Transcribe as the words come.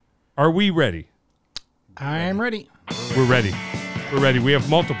Are we ready? I'm ready. We're ready. We're ready. We have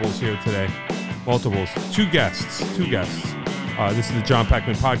multiples here today. Multiples. Two guests. This is the John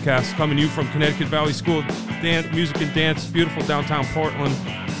Peckman podcast coming to you from Connecticut Valley School of Music and Dance, beautiful downtown Portland.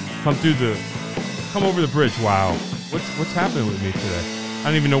 Come over the bridge. Wow. What's happening with me today? I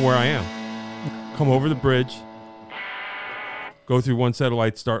don't even know where I am. Come over the bridge. Go through one set of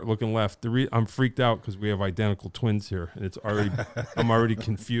lights, start looking left. I'm freaked out because we have identical twins here, and I'm already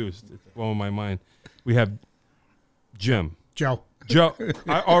confused. It's blowing my mind. We have Joe.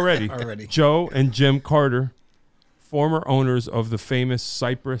 Already. Joe and Jim Carter, former owners of the famous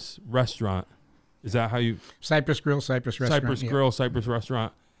Cypress Restaurant. Is that how you? Cypress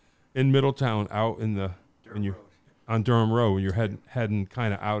Restaurant in Middletown, out in the on Durham Road when you're heading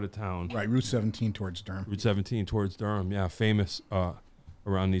kind of out of town. Right, Route 17 towards Durham. Yeah, famous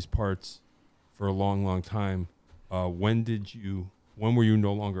around these parts for a long, long time. When were you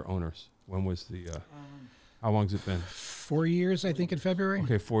no longer owners? When was how long has it been? 4 years, I think, in February.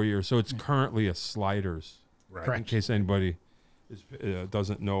 Okay, 4 years. So it's currently a Sliders. Right. Correct. In case anybody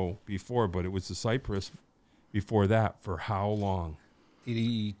doesn't know before, but it was the Cypress before that for how long?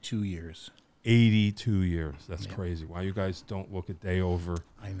 82 years. 82 years. That's crazy. Wow, you guys don't look a day over.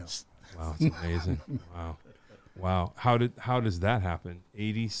 I know. Wow, it's amazing. Wow. How does that happen?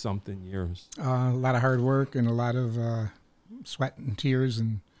 80-something years. A lot of hard work and a lot of sweat and tears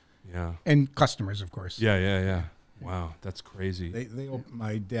and customers, of course. Yeah. Wow, that's crazy.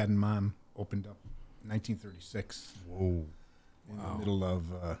 My dad and mom opened up in 1936. Whoa. In the middle of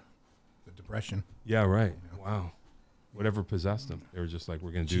the Depression. Yeah, right. Wow. Whatever possessed them. They were just like,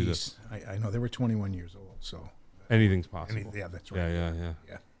 we're going to do this. I know. They were 21 years old, so. Anything's possible. Yeah, that's right. Yeah.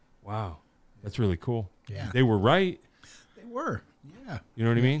 Wow. That's really cool. Yeah. They were right. They were. Yeah. You know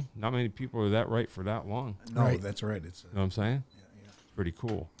what I mean? Not many people are that right for that long. No, Right. that's right. You know what I'm saying? Yeah. It's pretty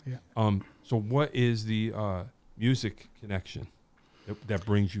cool. Yeah. So what is the music connection that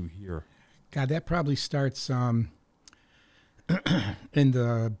brings you here? God, that probably starts in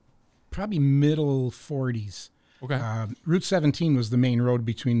the probably middle 40s. Okay. Route 17 was the main road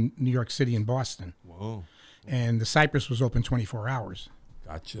between New York City and Boston. Whoa. And the Cypress was open 24 hours.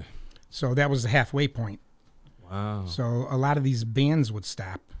 Gotcha. So that was the halfway point. Wow. So a lot of these bands would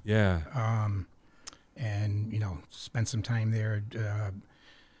stop. Yeah. And, spend some time there.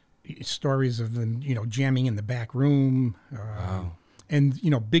 Stories of them, jamming in the back room. Wow. And,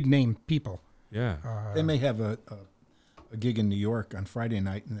 big name people. Yeah. They may have a gig in New York on Friday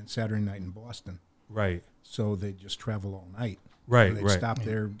night and then Saturday night in Boston. Right. So they just travel all night. Right. They'd stop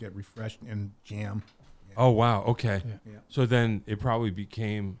there, get refreshed, and jam. Yeah. Oh, wow. Okay. Yeah. So then it probably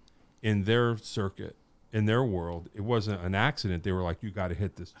became in their circuit, in their world, it wasn't an accident. They were like, you got to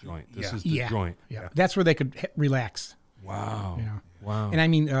hit this joint. This is the joint. Yeah. That's where they could relax. Wow. Wow. And I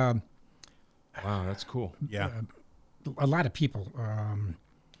mean, wow, that's cool. Yeah. A lot of people,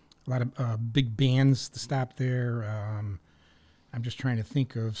 a lot of big bands to stop there. I'm just trying to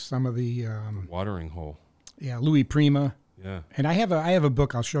think of some of the Watering hole. Yeah, Louis Prima. Yeah. And I have a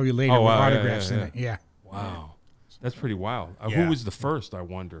book I'll show you later with autographs in it. Yeah. Wow. That's pretty wild. Yeah. Who was the first, I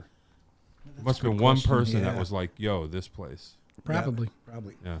wonder? There must have been one person that was like, yo, this place. Probably. Yeah,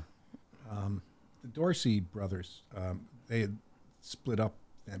 probably. Yeah. The Dorsey brothers, they had split up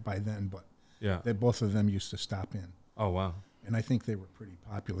by then, but both of them used to stop in. Oh, wow. And I think they were pretty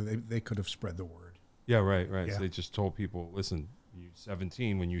popular. They could have spread the word. Yeah, right. Yeah. So they just told people, listen, you're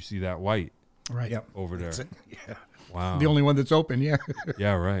 17 when you see that light Right. Yep. over there. Yeah. Wow. The only one that's open, yeah.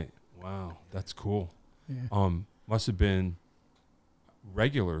 Yeah, right. Wow. That's cool. Yeah. Must have been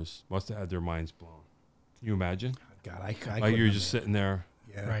regulars must have had their minds blown. Can you imagine? God, I Like you're just sitting there,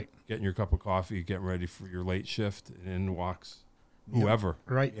 Right. getting your cup of coffee, getting ready for your late shift, and in walks whoever,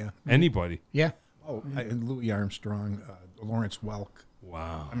 Right. Yeah. anybody. Yeah. Oh, and Louis Armstrong, Lawrence Welk.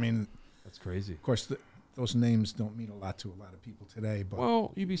 Wow. I mean, That's crazy. of course, those names don't mean a lot to a lot of people today, but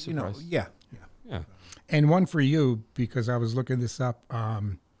Well, you'd be surprised. yeah. Yeah. And one for you, because I was looking this up.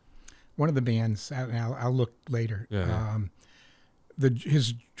 One of the bands, I'll look later. Yeah.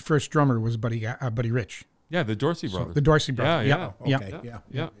 His first drummer was Buddy Rich. Yeah, the Dorsey So, brothers. the Dorsey brothers. Yeah, Yeah. Okay. Yeah.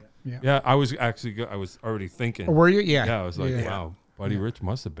 Yeah. Yeah, I was actually I was already thinking. Oh, were you? Yeah. Yeah, I was like, Yeah. wow, Buddy Rich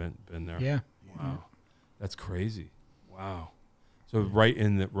must have been there. Yeah. Wow. That's crazy. Wow. So right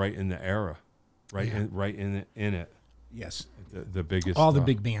in the era. Right in it. Yes. The biggest All the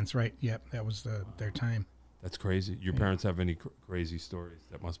big bands, right? Yep. That was their time. That's crazy. Your parents have any crazy stories?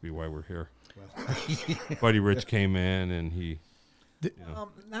 That must be why we're here. Well, Buddy Rich came in and he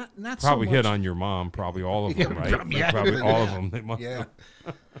not probably so much. hit on your mom. Probably all of them, right? yeah. Probably all of them. They must. Yeah.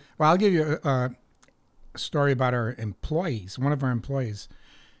 Well, I'll give you a story about our employees. One of our employees,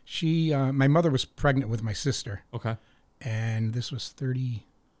 My mother was pregnant with my sister. Okay. And this was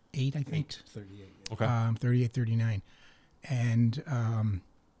 38, I think. 38. Yeah. Okay. 38, 39. And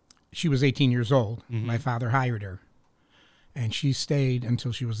she was 18 years old. Mm-hmm. My father hired her. And she stayed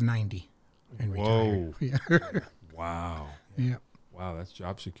until she was 90 and retired. Yeah. Wow. Yeah. Wow, that's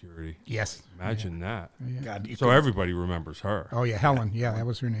job security. Yes. Imagine that. Yeah. God, So everybody remembers her. Oh, yeah. Helen. Yeah, that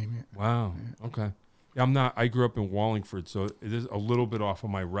was her name. Yeah. Wow. Yeah. Okay. Yeah, I grew up in Wallingford, so it is a little bit off of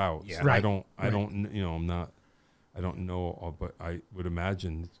my route. Yeah. Right. I don't know, but I would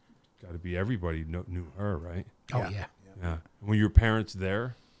imagine it's got to be everybody knew her, right? Oh, yeah. Yeah. Were your parents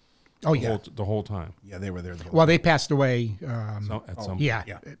there? Oh, yeah. The whole time. Yeah, they were there the whole Well, they passed away. At some Yeah.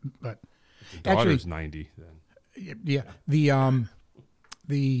 Yeah. But the daughter's 90 then. yeah,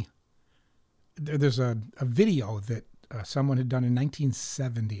 there's a video that someone had done in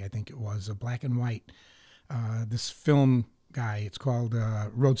 1970, I think it was, a black and white. This film guy, it's called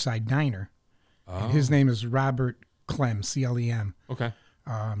Roadside Diner. And his name is Robert Clem, C-L-E-M. Okay.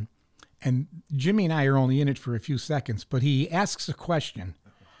 And Jimmy and I are only in it for a few seconds, but he asks a question.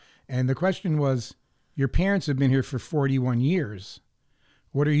 And the question was, your parents have been here for 41 years.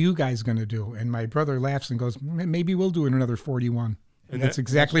 What are you guys going to do? And my brother laughs and goes, maybe we'll do another 41. And that's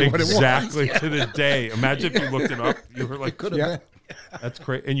exactly what it was. Exactly to the day. Imagine if you looked it up. You were like, could have been. that's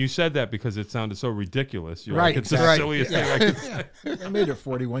great. And you said that because it sounded so ridiculous. You're Right, like, it's the right. silliest thing I could say. They made it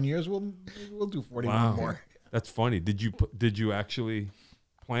 41 years. We'll do 41 more. That's funny. Did you actually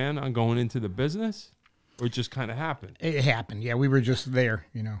plan on going into the business, or it just kind of happened? It happened. Yeah, we were just there,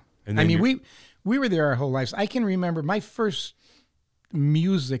 And I then mean, we were there our whole lives. I can remember my first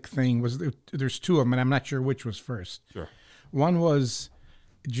music thing was, there's two of them, and I'm not sure which was first. Sure. One was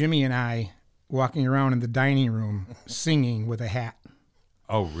Jimmy and I walking around in the dining room singing with a hat.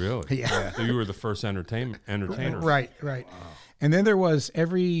 Oh, really? Yeah. So you were the first entertainer. Right. Wow. And then there was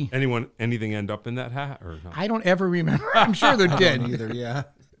Anything end up in that hat or not? I don't ever remember. I'm sure there did. Either, yeah.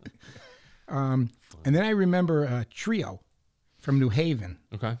 And then I remember a trio from New Haven,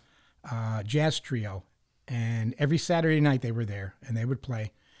 Okay. jazz trio. And every Saturday night they were there and they would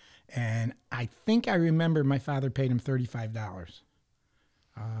play. And I think I remember my father paid him $35.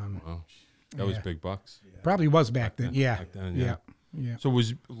 Wow. That was big bucks. Probably was back then. Yeah. Back then, yeah. Yeah. So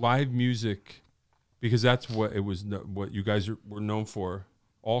was live music, because that's what it was, what you guys were known for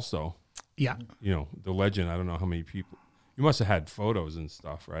also. Yeah. The legend, I don't know how many people. You must have had photos and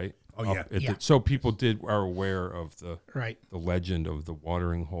stuff, right? Oh, yeah. So people are aware of the legend of the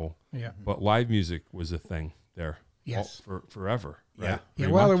watering hole. Yeah. But live music was a thing there. Yes. For forever. Right? Yeah.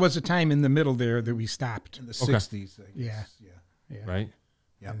 Yeah. Well, there was a time in the middle there that we stopped. In the 60s. I Yeah. guess. Yeah. Right?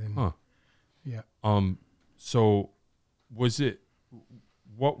 Yeah. And then, Huh. Yeah. So was it,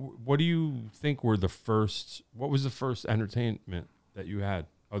 what do you think what was the first entertainment that you had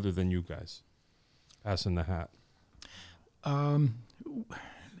other than you guys passing the hat?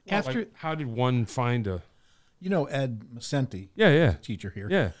 After how did one find a... Ed Macenti, Yeah. teacher here.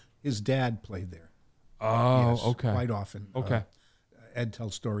 Yeah. His dad played there. Oh, Yes, okay. Quite often. Okay. Ed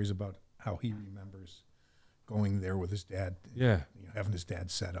tells stories about how he remembers going there with his dad. Yeah. Having his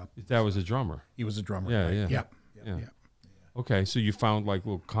dad set up. His dad was a drummer. He was a drummer. Yeah, right? yeah. Yeah. Yeah. Okay, so you found like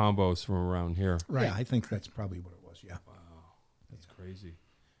little combos from around here. Right. Yeah, I think that's probably what it was. Yeah. Wow. That's crazy.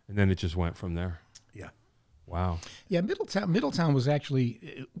 And then it just went from there. Yeah. Wow. Yeah, Middletown was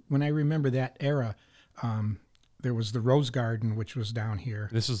actually, when I remember that era, there was the Rose Garden, which was down here.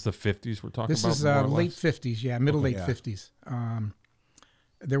 This is the 50s we're talking This about? is more or late less? 50s, yeah, middle late yeah. 50s.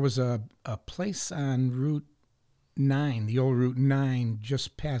 There was a place on Route 9, the old Route 9,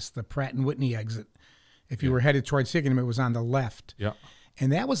 just past the Pratt and Whitney exit. If you were headed towards Hickenham, it was on the left. Yeah.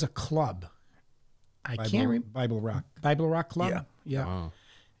 And that was a club. Bible Rock. Bible Rock Club? Yeah. Yeah. Wow.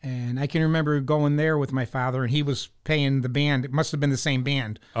 And I can remember going there with my father, and he was paying the band. It must have been the same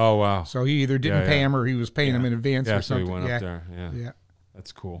band. Oh, wow. So he either didn't pay him or he was paying him in advance Yeah, or so he something. went up there. Yeah. Yeah.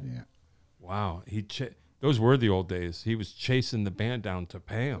 That's cool. Yeah. Wow. Those were the old days. He was chasing the band down to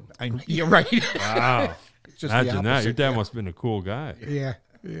pay him. You're right. Wow. It's just the Imagine that. Your opposite, dad yeah. must have been a cool guy. Yeah.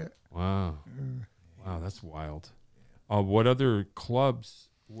 Yeah. Wow. Wow, that's wild. What other clubs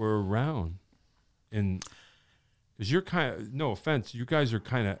were around? Because you're kind of, no offense, you guys are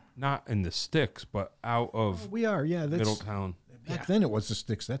kind of not in the sticks, but out of We are, yeah. Middletown. Back then it was the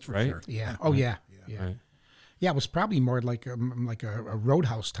sticks, that's for Right? sure. Yeah. Oh, yeah. Yeah. Right? Yeah, it was probably more like a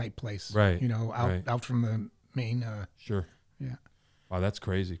roadhouse type place. Right, Out from the main. Sure. Yeah. Wow, that's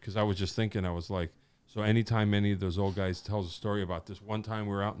crazy. Because I was just thinking, I was like, so anytime any of those old guys tells a story about this one time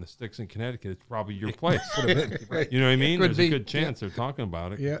we were out in the sticks in Connecticut, it's probably your place. Right. You know what I mean? Could There's be. a good chance they're talking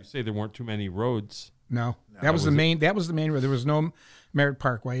about it. Yeah. You say there weren't too many roads. No. That was the main road. There was no Merritt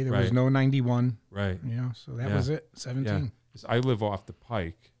Parkway. There was no 91. Right. So that was it. 17. Yeah. I live off the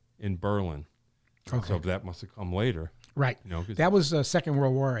Pike in Berlin. Okay. So that must have come later. Right. That was Second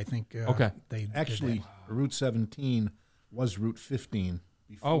World War, I think. Okay. Actually, Route 17 was Route 15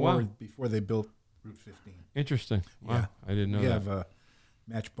 before they built Route 15. Interesting. Wow. Yeah. I didn't know we that. We have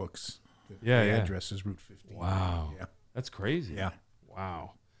matchbooks. The address is Route 15. Wow. Yeah. That's crazy. Yeah.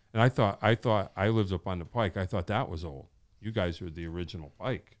 Wow. And I thought I lived up on the Pike. I thought that was old. You guys were the original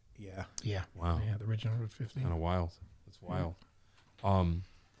Pike. Yeah. Yeah. Wow. Yeah, the original Route 15. Kind of wild. That's wild.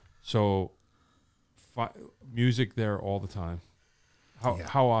 So music there all the time.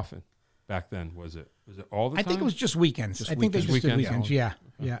 How often back then was it? Was it all the time? I think it was just weekends. I think they just did weekends. Yeah.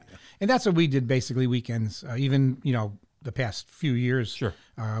 And that's what we did, basically weekends. Even, the past few years. Sure.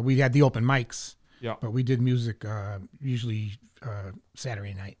 We had the open mics. Yeah. But we did music usually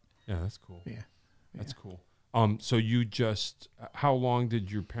Saturday night. Yeah, that's cool. Yeah. That's cool. So you just, how long did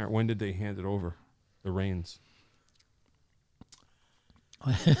when did they hand it over, the reins?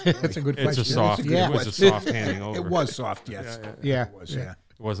 That's a good question. It was a soft handing over. It was soft, yes. Yeah. It was, yeah.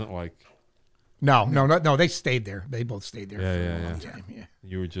 It wasn't like. No, they stayed there. They both stayed there for a long time. Yeah.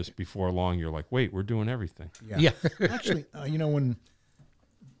 You were just, before long, you're like, wait, we're doing everything. Yeah. Actually, when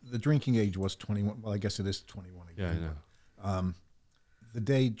the drinking age was 21, well, I guess it is 21 again. Yeah, I know. The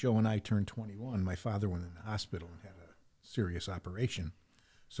day Joe and I turned 21, my father went in the hospital and had a serious operation.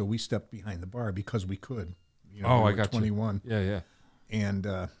 So we stepped behind the bar because we could. I got 21. You. Yeah. And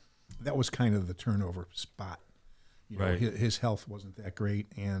that was kind of the turnover spot. Right. His health wasn't that great,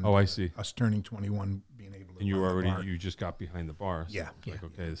 and I see. Us turning 21, being able to. And you just got behind the bar. So yeah. Like,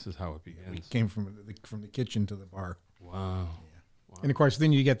 okay, this is how it begins. We came from the kitchen to the bar. Wow. And of course,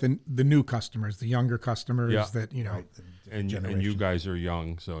 then you get the new customers, the younger customers that Right, and you guys are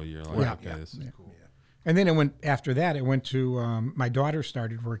young, so you're like, this is cool. Yeah. And then it went after that. It went to my daughter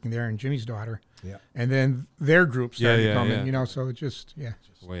started working there, and Jimmy's daughter. Yeah. And then their group started coming. Yeah. So it just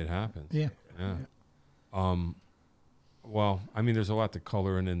the way it happens. Yeah. Well, I mean, there's a lot to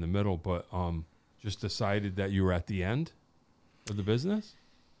color in the middle, but just decided that you were at the end of the business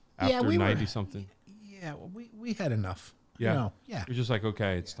after 90 something. Yeah, well, we had enough. Yeah. Yeah. You're just like,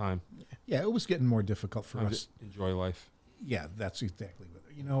 okay, it's time. Yeah, it was getting more difficult for us. Enjoy life. Yeah, that's exactly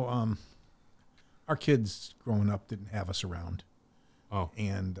what our kids growing up didn't have us around. Oh.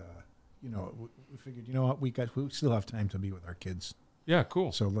 And we figured, we still have time to be with our kids. Yeah,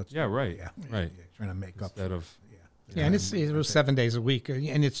 cool. So let's right. trying to make up instead of and it was 7 days a week,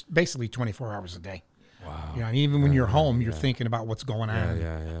 and it's basically 24 hours a day. Wow. And even when you're home, you're thinking about what's going on.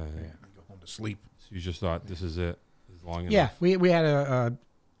 Yeah. Go home to sleep. So you just thought, this is it. This is long enough. Yeah, we had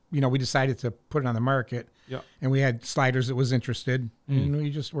we decided to put it on the market. Yeah. And we had Sliders that was interested, and we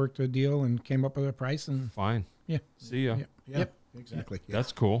just worked a deal and came up with a price. And fine. Yeah. See ya. Yeah. Yep. Exactly. Yeah.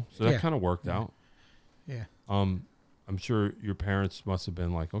 That's cool. So that kind of worked out. Yeah. I'm sure your parents must have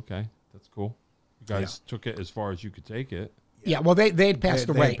been like, okay, that's cool. You guys took it as far as you could take it. Yeah. Well, they had passed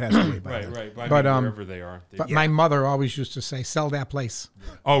away. They had passed away by then. Right. But wherever they are. But my mother always used to say, "Sell that place."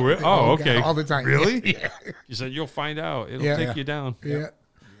 Oh, really? Oh, okay. All the time. Really? Yeah. You said you'll find out. It'll take you down. Yeah.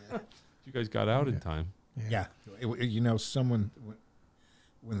 You guys got out in time. Yeah. Someone,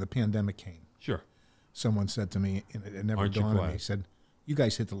 when the pandemic came, Sure. someone said to me, and it never Aren't you dawned on glad? me, said, "You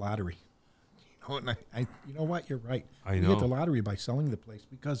guys hit the lottery." And I you know what? You're right. I We know. hit the lottery by selling the place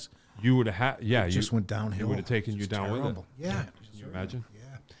because You would have had, it just went downhill. It would have taken It you was down with it. terrible. Yeah. Can you imagine? Yeah.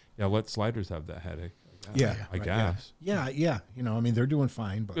 Yeah, let Sliders have that headache. I Right, guess. Yeah. They're doing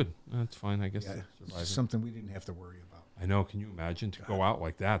fine, but Good. That's fine, I guess. yeah, they're it's surviving. just something we didn't have to worry about. I know. Can you imagine to go out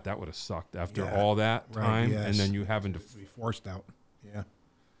like that? That would have sucked after Yeah. all that Right, time, yes. and then you having to. We forced out. Yeah.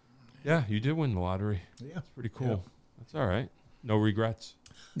 Yeah, you did win the lottery. Yeah. That's pretty cool. Yeah. That's all right. No regrets.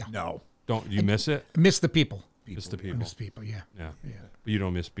 No. Don't you miss it? Miss the people. Miss the yeah. people. Miss people. Yeah. Yeah. Yeah. But you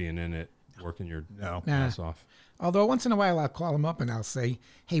don't miss being in it, working your No. Nah. ass off. Although once in a while I'll call him up and I'll say,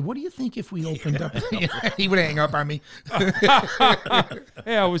 "Hey, what do you think if we opened up?" He would hang up on me.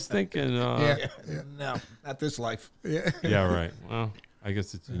 Hey, I was thinking. No, not this life. Yeah. Yeah, right. Well, I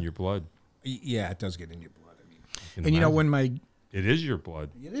guess it's in your blood. Yeah, it does get in your blood. I mean, Can And imagine. when my It is your blood.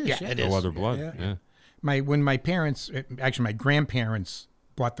 it is. Yeah, it No is. other blood. Yeah. Yeah. when my parents, actually my grandparents,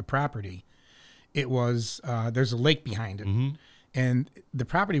 bought the property, it was there's a lake behind it, and the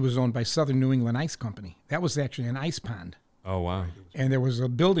property was owned by Southern New England Ice Company. That was actually an ice pond, Oh wow. and there was a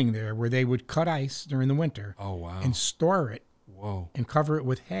building there where they would cut ice during the winter Oh wow. and store it Whoa. and cover it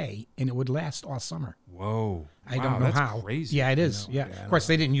with hay, and it would last all summer. Whoa. I Wow, don't know that's how. Crazy. Yeah, it is. Yeah. Yeah, I Of course,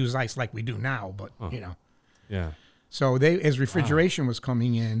 they didn't use ice like we do now, but Yeah. So they, as refrigeration was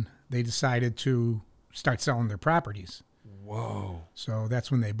coming in, they decided to start selling their properties. Whoa. So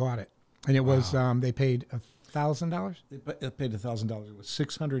that's when they bought it. And it was, they paid $1,000? They paid $1,000. It was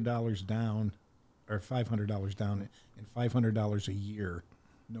 $600 down, or $500 down, and $500 a year,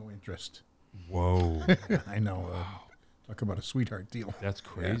 no interest. Whoa. I know. Talk about a sweetheart deal. That's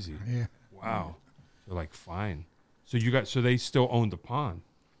crazy. Yeah. Wow. They're like, fine. So so they still owned the pond.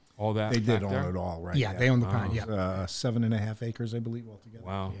 All that. They did back own there? it all, right? Yeah, they owned the pond, yeah. 7.5 acres, I believe, altogether.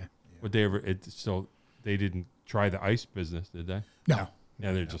 Wow. Yeah. Would they ever? They didn't try the ice business, did they? No.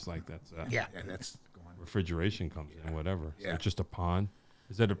 Yeah, they're just like that's. Yeah. Yeah, that's going. Refrigeration comes in, whatever. So Yeah. it's just a pond.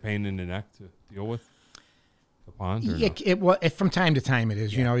 Is that a pain in the neck to deal with? The pond? Or no? From time to time it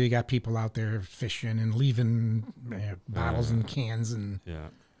is. You know, you got people out there fishing and leaving bottles and cans and Yeah.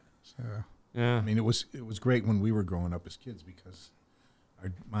 so. Yeah. I mean, it was great when we were growing up as kids because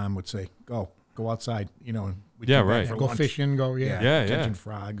our mom would say, "Go outside," you know, and we'd Yeah, come back right. for Go lunch. fishing, go Yeah. catching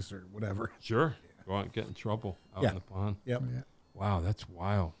frogs or whatever. Sure. Go out and get in trouble out Yeah. in the pond. Yep, Yeah. Wow, that's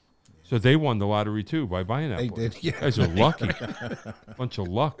wild. So they won the lottery too by buying that they place. did. Yeah, You guys are lucky. Bunch of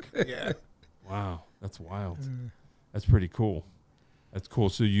luck. yeah. Wow, that's wild. That's pretty cool. That's cool.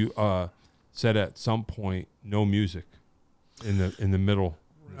 So you said at some point no music in the middle,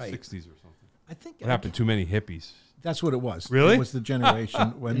 in the Right. 60s or something. I think What happened? Too many hippies. that's what it was. Really? It was the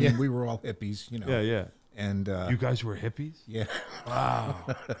generation when we were all hippies, you know. Yeah, yeah. And You guys were hippies? yeah,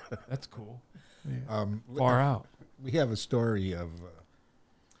 Wow, that's cool. um, Far out. we have a story of.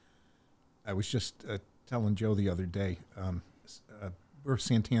 I was just telling Joe the other day. We're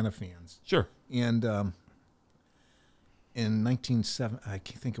Santana fans, Sure. and in 1970, I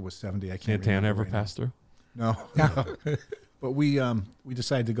think it was 70. I can't Santana remember ever right now. passed through? No. But we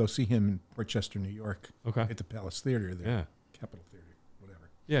decided to go see him in Portchester, New York, Okay. at the Palace Theater there, Yeah. Capitol Theater, whatever.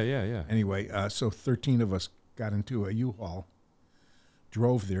 Yeah. Anyway, so 13 of us got into a U-Haul,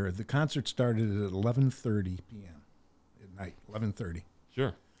 drove there. The concert started at 11:30 p.m. at night, 11:30.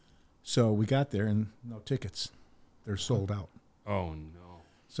 Sure. So we got there and no tickets. They're sold out. Oh, no.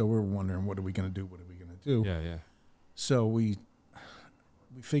 So we're wondering, what are we going to do? What are we going to do? Yeah. So we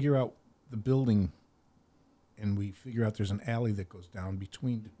figure out the building, and we figure out there's an alley that goes down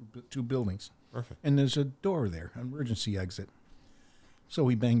between two buildings, Perfect. and there's a door there, an emergency exit. So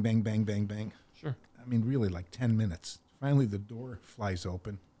we bang, bang, bang, bang, bang. Sure. I mean, really, like 10 minutes. Finally, the door flies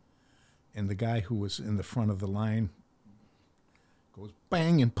open, and the guy who was in the front of the line goes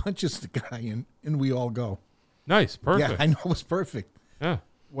bang and punches the guy, and we all go. Nice. Perfect. Yeah, I know, it was perfect. Yeah.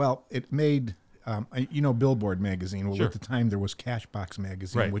 Well, it made, Billboard magazine. Well, Sure. at the time, there was Cashbox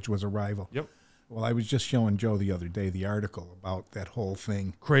magazine, Right. which was a rival. Yep. Well, I was just showing Joe the other day the article about that whole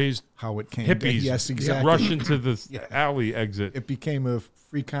thing, Crazed how it came. hippies. Yes, exactly. Rush into the Yeah. alley exit. It became a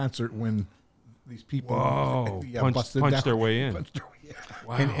free concert when these people Whoa. Punched down. their way in. Punched their way in.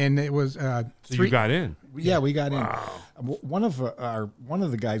 Wow. And it was So three. you got in. Yeah, we got Wow. in. One of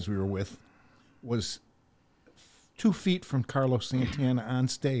the guys we were with was 2 feet from Carlos Santana on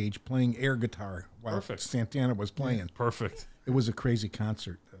stage playing air guitar while Perfect. Santana was playing. Perfect. It was a crazy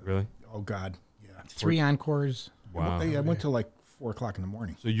concert. Really? Oh God, yeah. 3 encores. Wow. I went till like 4 o'clock in the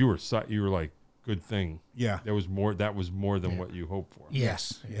morning. So you were like, good thing. Yeah. That was more than what you hoped for.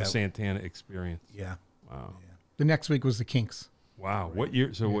 Yes. The Yeah. Santana experience. Yeah. Wow. The next week was the Kinks. Wow. What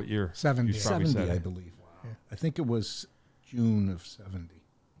year? So what year? 70. You probably 70, said I it. believe. Wow. I think it was June of 70.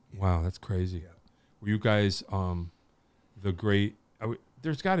 Wow, that's crazy. Yeah. Were you guys the great?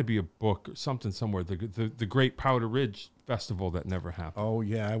 There's got to be a book or something somewhere. The Great Powder Ridge Festival that never happened. Oh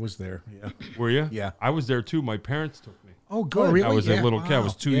yeah, I was there. Yeah. Were you? Yeah. I was there too. My parents took me. Oh good. really? I was Yeah. a little kid. I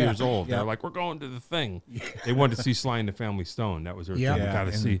was Wow. 2 Yeah. years old. Yeah. They're like, we're going to the thing. They wanted to see Sly and the Family Stone. That was their Yeah. thing. We Yeah, got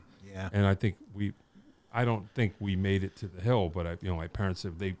to and- see. Yeah. And I think I don't think we made it to the hill, but my parents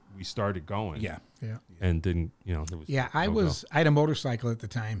said we started going. Yeah. Yeah. And didn't, there was. Yeah, I no go. had a motorcycle at the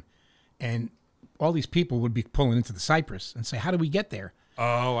time, and all these people would be pulling into the Cypress and say, "How do we get there?"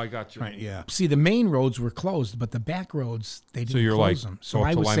 Oh, I got you. Right. Yeah. See, the main roads were closed, but the back roads they didn't you're close like, them. So go up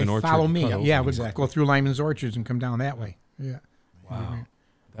I to would say, Lyman Orchard "Follow and me." cut over. Yeah, I would Exactly. go through Lyman's Orchards and come down that way. Yeah, Wow.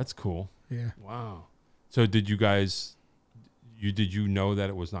 That's cool. yeah. Wow. So did you guys, did you know that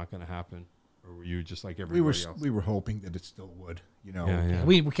it was not going to happen? Or were you just like everybody else? We were hoping that it still would. Yeah.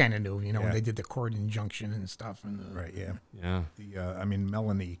 We kind of knew, when Yeah. they did the court injunction and stuff. And Right. Yeah. Yeah.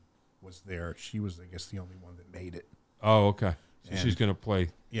 Melanie was there. She was, I guess, the only one that made it. Oh, okay. So And- she's going to play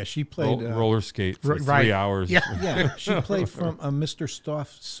Yeah. She played. roller skate for right. 3 hours. Yeah. Yeah. She played from a Mr.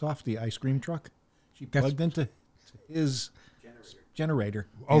 Softy ice cream truck. She plugged into his generator.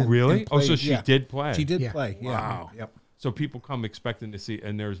 Oh, and- really? and Oh, so played- she yeah. did play. She did Yeah. play. Yeah. Wow. Yep. So people come expecting to see,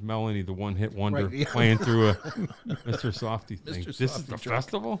 and there's Melanie, the one-hit wonder, Right, yeah. playing through a Mr. Softy thing. Mr. This is Softy the truck.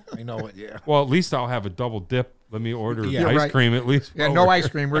 festival? I know it. Yeah. Well, at least I'll have a double dip. Let me order Yeah, ice right. cream at least. Yeah, while no we're ice here.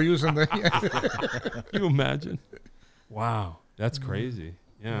 cream. We're using the. Can you imagine? Wow, that's crazy.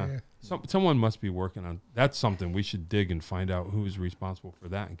 Yeah. Yeah. Someone must be working on. That's something we should dig and find out who's responsible for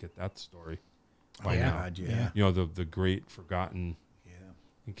that and get that story. Oh, Yeah. God, yeah. Yeah. You know, the great forgotten. Yeah.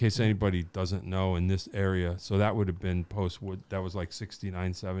 In case anybody doesn't know, in this area, so that would have been post Wood. That was like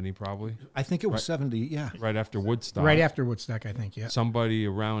 69, 70 probably, I think it was Right. 70. Yeah. right after Woodstock. Right after Woodstock, I think. Yeah. Somebody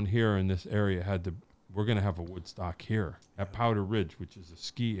around here in this area had to. We're going to have a Woodstock here at Powder Ridge, which is a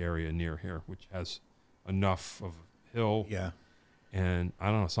ski area near here, which has enough of a hill. Yeah. And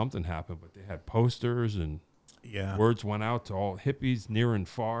I don't know, something happened, but they had posters and Yeah. words went out to all hippies near and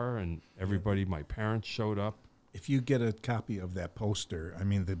far, and everybody. My parents showed up. If you get a copy of that poster, I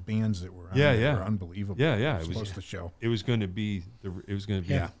mean, the bands that were on Yeah, there yeah. were unbelievable. Yeah, yeah, It was it was- supposed to show. It was going to be It was going to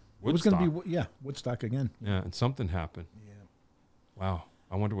be. Yeah. It was Woodstock. going to be, Woodstock again. Yeah, and something happened. Yeah. Wow.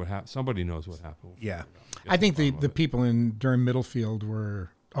 I wonder what happened. Somebody knows what happened. We'll Yeah. figure it out. I think Get the to the bottom people in Durham Middlefield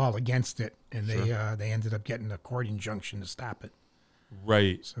were all against it, and Sure. they ended up getting a court injunction to stop it. of it.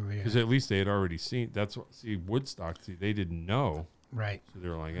 Right. So Because at least they had already seen. That's what. See, Woodstock. See, they didn't know, right. so they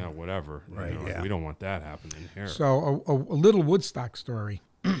were like, "Oh, whatever." And Right, they're like, yeah. we don't want that happening here. So a little Woodstock story.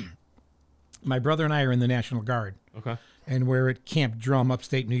 My brother and I are in the National Guard, Okay. and we're at Camp Drum,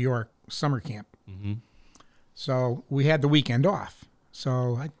 upstate New York, summer camp. Mm-hmm. So we had the weekend off.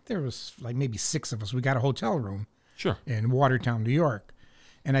 So there was like maybe 6 of us. We got a hotel room Sure. in Watertown, New York.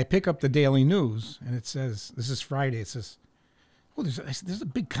 And I pick up the Daily News, and it says, this is Friday. It says, well, there's a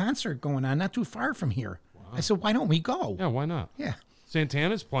big concert going on not too far from here. I said, why don't we go? Yeah. Why not? Yeah.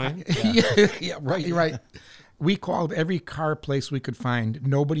 Santana's playing. Yeah, right, you're right. We called every car place we could find.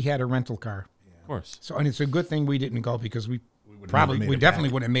 Nobody had a rental car. Of course. So, and it's a good thing we didn't go because we never made it definitely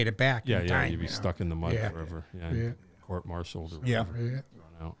back. would have made it back Yeah. in Yeah. time. You'd be you know. stuck in the mud Yeah. forever. Yeah. Yeah. Court-martialed. Or Yeah. whatever, Yeah.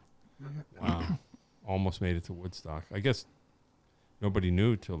 thrown out. Wow. Almost made it to Woodstock. I guess nobody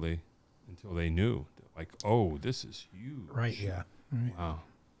knew until they knew. Like, oh, this is huge. Right. Yeah. Right. Wow.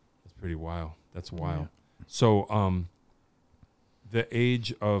 That's pretty wild. That's wild. So, the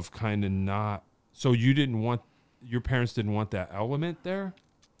age of kind of not. So your parents didn't want that element there,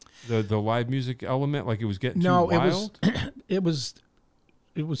 the live music element, like it was getting No, too wild. it was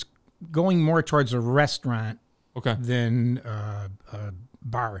going more towards a restaurant Okay. than a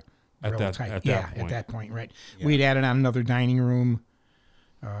bar. At grill that- type. at that yeah, point. at that point, right. Yeah. We'd added on another dining room.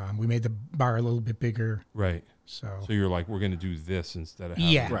 We made the bar a little bit bigger. Right. So So you're like, we're going to do this instead of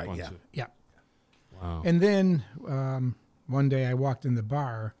having Yeah. a Right, bunch yeah. of. yeah. Wow. And then one day I walked in the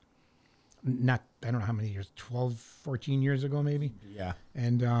bar, I don't know how many years, 12, 14 years ago maybe. Yeah.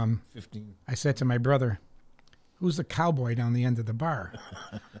 And 15. I said to my brother, who's the cowboy down the end of the bar?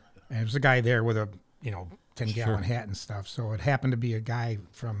 And it was a guy there with a, 10-gallon hat and stuff. So it happened to be a guy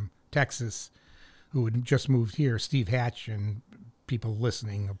from Texas who had just moved here, Steve Hatch, and people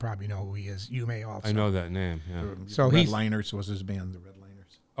listening will probably know who he is. You may also. I know that name. Yeah. So he's- Redliners was his band, the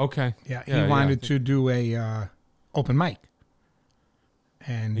Redliners. Okay. Yeah, I he wanted think- to do a open mic.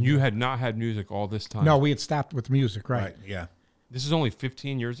 And And you had not had music all this time. no, we had stopped with music, right? Yeah. This is only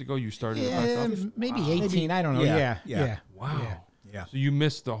 15 years ago. You started. with that stuff? Maybe 18, I don't know. Yeah, Yeah, yeah. yeah. Wow. Yeah. Yeah. So you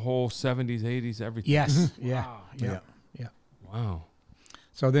missed the whole 70s, 80s, everything. Yes, yeah, Wow. yeah, yeah. Wow.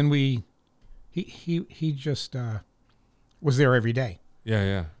 So then he just was there every day. Yeah.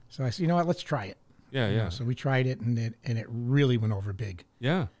 Yeah. So I said, you know what, let's try it. Yeah. You know, Yeah. so we tried it, and it really went over big.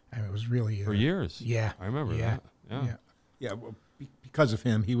 Yeah. I mean, it was really For years. Yeah, I remember yeah, that. Yeah. Yeah. Well, because of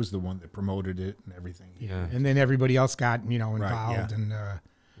him, he was the one that promoted it and everything. Yeah. And then everybody else got involved, yeah. and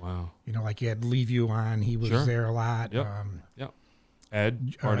Wow. like you had Leave You on. He was Sure. there a lot. Yep. Yep.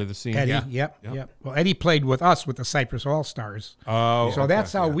 Ed, part of the scene. Eddie, Yeah. yep. Well, Eddie played with us with the Cypress All Stars. Oh. So okay.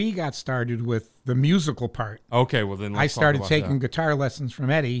 that's how we got started with the musical part. Okay. Well, then I let's talk started about taking that. guitar lessons from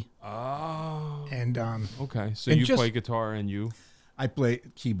Eddie, Oh. and Okay. So And you just- play guitar and you. I play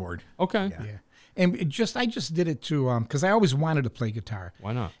keyboard. Okay. Yeah. yeah, and I just did it to because I always wanted to play guitar,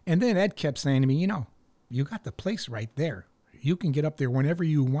 Why not? and then Ed kept saying to me, you got the place right there. You can get up there whenever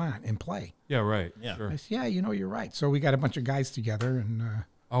you want and play. Yeah. Right. Yeah. Sure. I said, yeah, you're right. So we got a bunch of guys together, and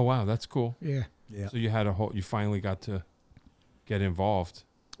Oh wow, that's cool. yeah, Yeah. So you had you finally got to get involved.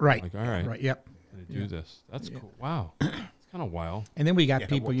 right, Like, all right. right, yep. And to do this. That's cool. Wow. It's kind of wild. And then we got Yeah, it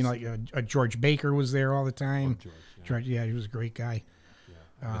people, was. like George Baker was there all the time. George. Yeah. George, yeah, he was a great guy.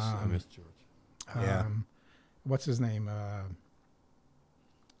 Yeah. I miss George. Yeah. What's his name?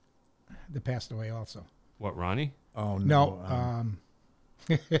 That passed away also. What, Ronnie? Oh No,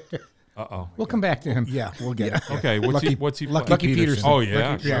 no. Uh-oh. We'll come back to him. Yeah, we'll get it. Okay, what's he Lucky Lucky playing? Peterson. Oh, yeah,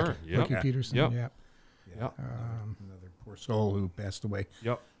 Lucky, sure. Yep. Lucky Peterson. Yep. Yeah. Yep. Another poor soul who passed away.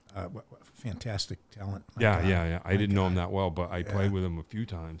 Yep. Fantastic talent. My Yeah, God. yeah. I didn't know him God. that well, but I played with him a few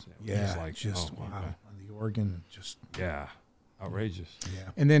times. It was Yeah, like, just oh, my wow God. on the organ, just Yeah, outrageous. yeah.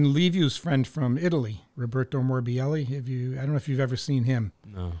 And then Leview's friend from Italy, Roberto Morbielli. I don't know if you've ever seen him.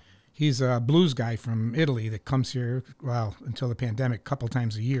 No. He's a blues guy from Italy that comes here, well, until the pandemic, a couple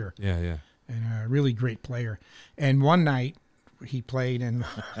times a year, Yeah, yeah. and a really great player. And one night he played, and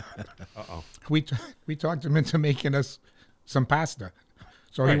Uh-oh. we talked him into making us some pasta.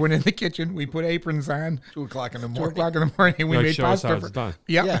 So he Right. went in the kitchen. We put aprons on. 2 o'clock in the 2 morning. o'clock in the morning. We Like, made show us pasta. how it's done.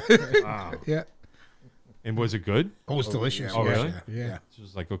 Yep. Yeah. Wow. Yeah. And was it good? Oh, it was delicious. Oh, yeah. really? Yeah. It's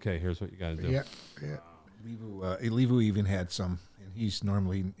just like, okay, here's what you got to do. Yeah. Yeah. Levu even had some, and he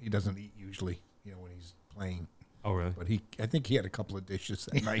doesn't eat usually, when he's playing. Oh, really? But I think he had a couple of dishes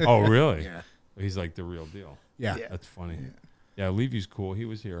that night. Oh, really? Yeah. He's like the real deal. Yeah. That's funny. Yeah, Levy's cool. He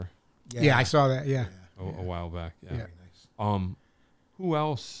was here Yeah, I saw that. Yeah. a while back. Yeah. Yeah. Very nice. Who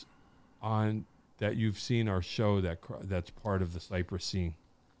else on that you've seen our show that's part of the Cypress scene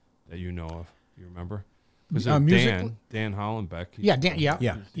that you know of? You remember? Was it music- Dan Hollenbeck? Yeah, Dan. Yeah.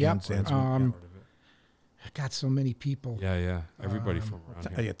 Yeah. Yeah. Dan Sandsman. I got so many people. Yeah, yeah. Everybody from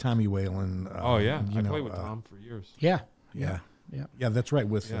around here. Yeah, Tommy Whalen. Oh, yeah. you I know, played with Tom for years. Yeah. Yeah. Yeah. Yeah, that's right,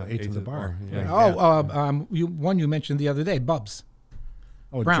 with Yeah, Eight to the Bar. Yeah. Right, One you mentioned the other day, Bubs.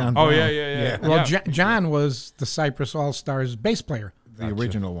 Oh, Brown. John Oh, Brown. yeah. Well, John was the Cypress All-Stars bass player. The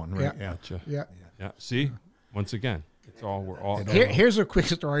original one, right? Yeah. Gotcha. Yeah. Yeah. See, once again, we're all. Here's a quick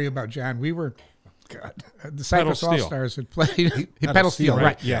story about John. We were the Cypress Pedal steel. All-Stars had played steel, pedal steel, right?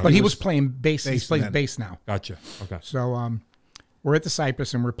 right? Yeah. But He he was was playing bass. He bass plays then. bass now. Gotcha. Okay. So we're at the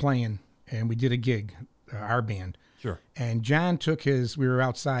Cypress and we're playing, and we did a gig, our band. Sure. And John we were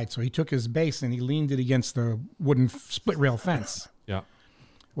outside, so he took his bass and he leaned it against the wooden split rail fence. Yeah.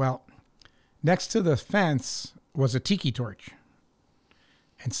 Well, next to the fence was a tiki torch,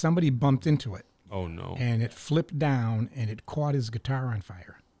 and somebody bumped into it, Oh no. and it flipped down, and it caught his guitar on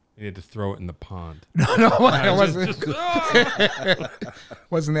fire. You had to throw it in the pond. No, it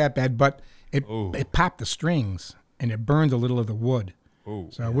wasn't that bad, but it popped the strings, and it burned a little of the wood. Oh.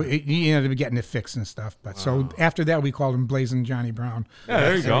 So he ended up getting it fixed and stuff. But so after that, we called him Blazing Johnny Brown. Yeah,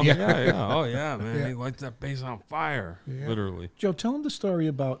 there you go. Yeah. Yeah. Oh yeah, man. He lights that bass on fire. Literally. Joe, tell him the story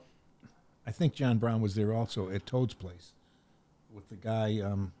about, I think John Brown was there also at Toad's place with the guy.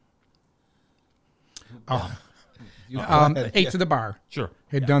 Eight to the Bar Sure.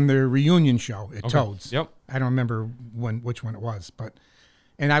 had done their reunion show at Toad's. Yep. I don't remember which one it was,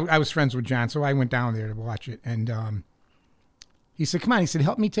 and I was friends with John, so I went down there to watch it. And he said, "Come on," he said,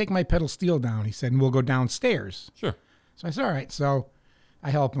 "help me take my pedal steel down." He said, "and we'll go downstairs." Sure. So I said, "All right." So I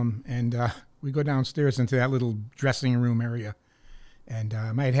help him, and we go downstairs into that little dressing room area. And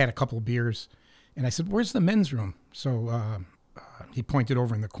I had a couple of beers, and I said, "Where's the men's room?" So he pointed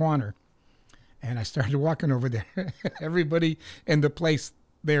over in the corner, and I started walking over there. Everybody in the place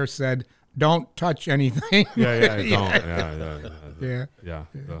there said, "Don't touch anything." Yeah. Don't. Yeah.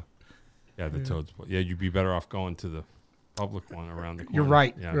 The Toads. Yeah, you'd be better off going to the public one around the corner. You're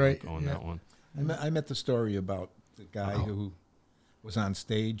right, Yeah, right, don't go in yeah. that one. I met the story about the guy who was on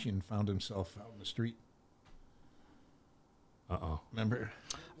stage and found himself out in the street. Uh-oh. Remember?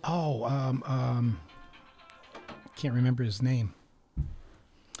 Can't remember his name.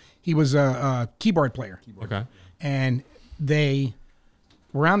 He was a keyboard player. Okay. And they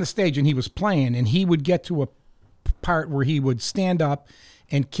were on the stage and he was playing, and he would get to a part where he would stand up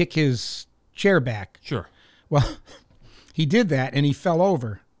and kick his chair back. Sure. Well, he did that and he fell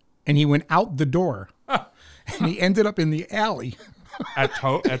over and he went out the door and he ended up in the alley. At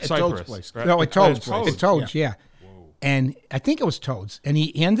Cypress. place. Right? No, at Toad's. Toad's. At Toad's, yeah. And I think it was Toad's. And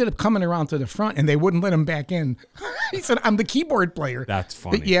he ended up coming around to the front and they wouldn't let him back in. He said, "I'm the keyboard player." That's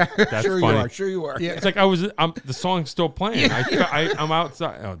funny. Yeah. That's Sure funny. you are. Sure you are. Yeah. It's like the song's still playing. I'm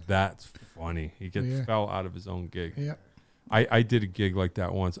outside. Oh, that's funny. He fell out of his own gig. Yeah. I did a gig like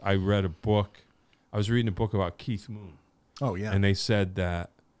that once. I read a book. I was reading a book about Keith Moon. Oh, yeah. And they said that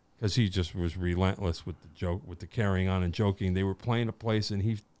because he just was relentless with the joke, with the carrying on and joking. They were playing a place, and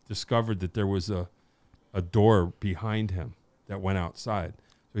he discovered that there was a door behind him that went outside.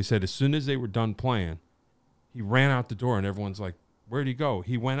 So he said as soon as they were done playing, he ran out the door, and everyone's like, "Where'd he go?"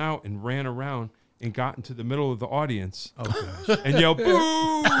 He went out and ran around and got into the middle of the audience and yelled,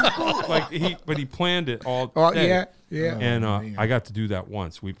 "Boo!" But he planned it all day. Oh, yeah. And I got to do that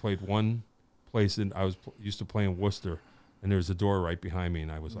once. We played one place, and I was used to play in Worcester, and there was a door right behind me,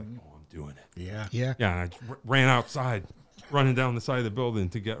 and I was like, "Oh, I'm doing it." Yeah. Yeah. Yeah, and I ran outside. running down the side of the building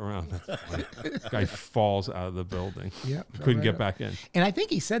to get around. That's funny. This guy falls out of the building. Yeah, Couldn't get back in. And I think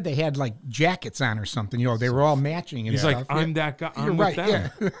he said they had like jackets on or something. You know, they were all matching. And He's stuff. like, I'm that guy. I'm You're with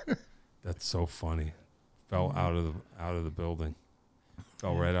right. them. That's so funny. Fell out of the building.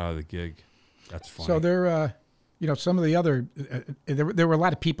 Fell right out of the gig. That's funny. So there, you know, some of the other there were a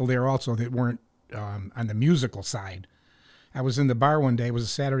lot of people there also that weren't on the musical side. I was in the bar one day. It was a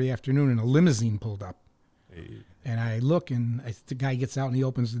Saturday afternoon, and a limousine pulled up. Hey. And I look, and the guy gets out, and he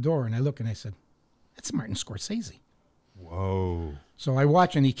opens the door, and I look, and I said, "That's Martin Scorsese." Whoa. So I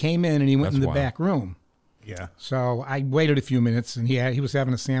watched, and he came in, and he went That's in the wild. back room. Yeah. So I waited a few minutes, and he was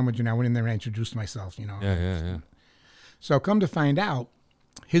having a sandwich, and I went in there and I introduced myself, you know. Yeah. So come to find out,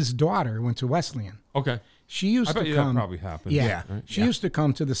 his daughter went to Wesleyan. Okay. She used I bet to you come. that probably happened. Yeah. Right? She used to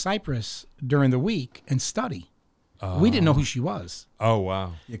come to the Cypress during the week and study. We didn't know who she was. Oh,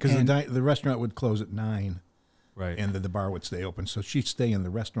 wow. Yeah, because And- the restaurant would close at 9, Right. and then the bar would stay open. So she'd stay in the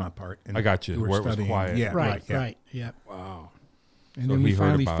restaurant part. And I got you, do her where it was studying. quiet. Yeah, Right, yeah. right, yeah. Wow. And So then he we heard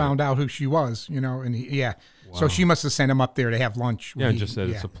finally about found out who she was, you know, and So Wow. she must have sent him up there to have lunch. Yeah, and just said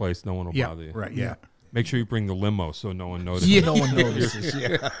it's a place no one will Yeah. bother you. Right, yeah. Make sure you bring the limo so no one notices. Yeah. No one notices.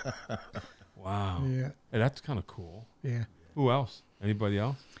 Yeah. Wow. Yeah, Hey, that's kind of cool. yeah. Who else? Anybody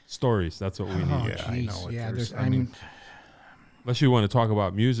else? Stories. That's what we need. Oh, Yeah, I geez. know it. Yeah, There's- I mean, Unless you want to talk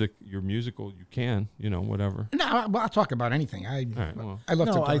about music, your musical, you can, whatever. no, I'll talk about anything. All right, well, I love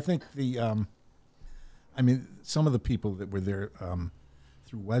to No, talk. I think I mean, some of the people that were there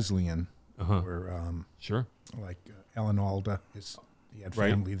through Wesleyan were sure. like Alan Alda. He had Right.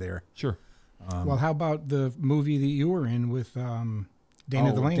 family there. Sure. Well, how about the movie that you were in with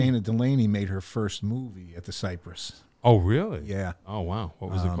Dana Delaney? Dana Delaney made her first movie at the Cypress. Oh, really? Yeah. Oh, wow.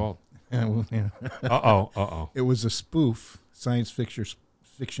 What was it called? And Uh-oh. it was a spoof, science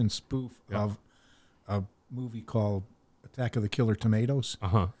fiction spoof Yeah. of a movie called Attack of the Killer Tomatoes.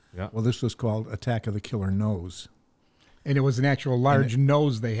 Uh-huh. Yeah. Well, this was called Attack of the Killer Nose. And it was an actual large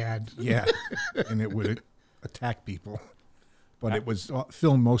nose they had. Yeah, and it would attack people. But it was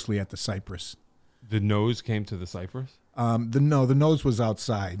filmed mostly at the Cypress. The nose came to the Cypress? The nose was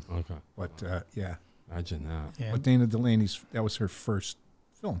outside. Okay. But yeah, Imagine that. Yeah. but Dana Delaney's that was her first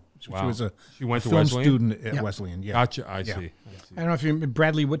film. She Wow. was a She went to film Wesleyan? student at Yeah. Wesleyan. Yeah, Gotcha. I Yeah. see. I don't know if you remember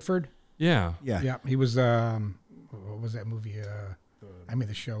Bradley Whitford. Yeah. yeah. Yeah, he was. What was that movie? I made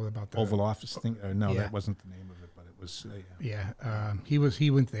the show about the Oval Office thing. No, Yeah. that wasn't the name of it, but it was. Yeah. Yeah, he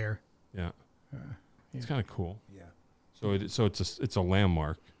went there. Yeah. It's kind of cool. Yeah. So it's a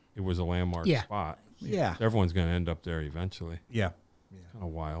landmark. It was a landmark Yeah. spot. Yeah. Everyone's going to end up there eventually. Yeah. Kind of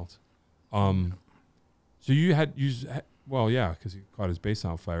wild. So you had because he caught his bass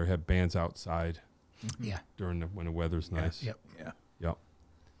on fire. Had bands outside Yeah. during when the weather's nice. Yep. Yeah. Yep.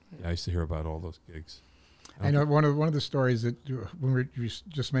 Yeah, I used to hear about all those gigs. I know one of the stories that when we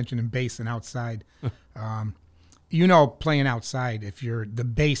just mentioning bass and outside, playing outside, if the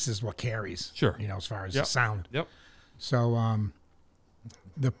bass is what carries. Sure. As far as Yep. the sound. Yep. So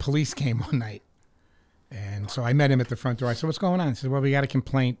the police came one night, and so I met him at the front door. I said, "What's going on?" He said, "Well, we got a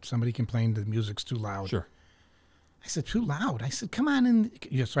complaint. Somebody complained the music's too loud." Sure. I said, "Too loud?" I said, "Come on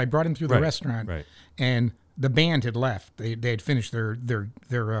in." So I brought him through the Right, restaurant, right. and the band had left. They had finished their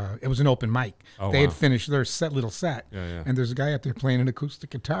it was an open mic. Oh, they had wow. finished their little set. Yeah. And there's a guy out there playing an acoustic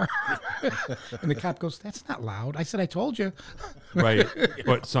guitar. And the cop goes, "That's not loud." I said, "I told you." Right.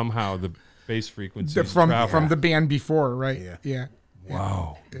 But somehow the bass frequency From the band before, right? Yeah. Yeah.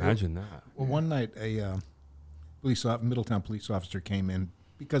 Wow. Imagine that. Well, one night a Middletown police officer came in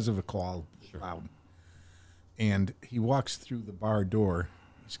because of a call loud, and he walks through the bar door.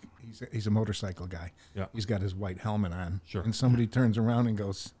 He's a motorcycle guy. Yeah. He's got his white helmet on. Sure. And somebody turns around and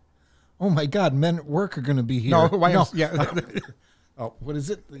goes, "Oh my God, men at work are going to be here." No, yeah. Oh, what is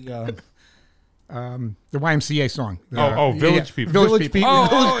it? The The YMCA song. Village People. Village People.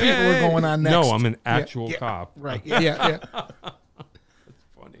 Village People were going on next. No, I'm an actual Yeah. cop. Right. Yeah, yeah.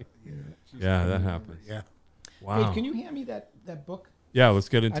 Funny. Yeah, that happens. Yeah. Wow. Hey, can you hand me that book? Yeah, let's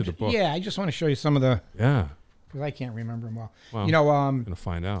get into the book. Yeah, I just want to show you some of the, Yeah. because I can't remember them well. Well, I'm going to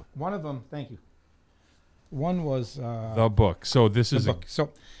find out. One of them, thank you. One was The book. So this the is book.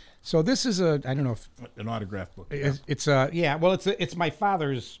 So this is I don't know if An autograph book. it's my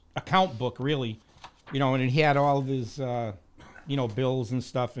father's account book, really, and he had all of his, bills and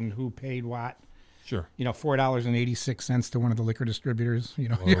stuff and who paid what. sure. $4.86 to one of the liquor distributors,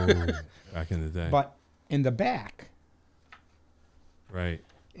 Whoa, back in the day. But in the back right.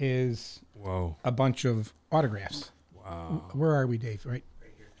 is Whoa. a bunch of autographs. Wow. Where are we, Dave? Right?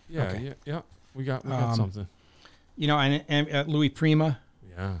 Yeah, Okay. yeah. We got something. And Louis Prima,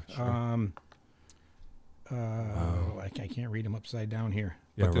 Yeah, sure. I can't read them upside down here.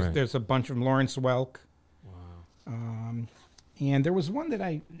 Yeah, But there's a bunch of them. Lawrence Welk. Wow. And there was one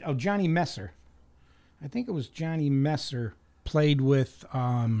that Johnny Messer. I think it was Johnny Messer played with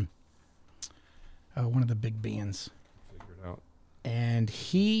one of the big bands. Figure it out. And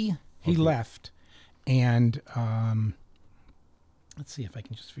he left. And let's see if I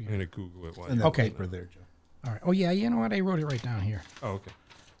can just figure I'm it out. going to Google it. While And you- that Okay. paper there, Joe. All right. Oh, yeah, you know what? I wrote it right down here. Oh, okay.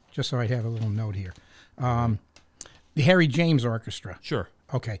 Just so I have a little note here. The Harry James Orchestra. Sure.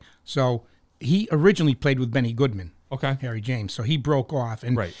 Okay. So he originally played with Benny Goodman, Okay. Harry James. So he broke off.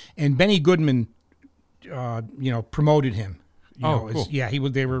 And Right. and Benny Goodman, promoted him. Cool.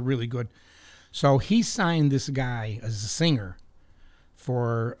 They were really good. So he signed this guy as a singer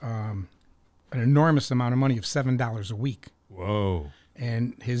for an enormous amount of money of $7 a week. Whoa.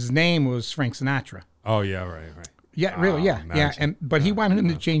 And his name was Frank Sinatra. Oh, yeah, right. Yeah, really, yeah. imagine. But he wanted him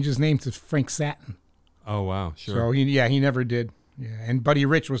to change his name to Frank Satin. Oh, wow. Sure. So he never did. Yeah, and Buddy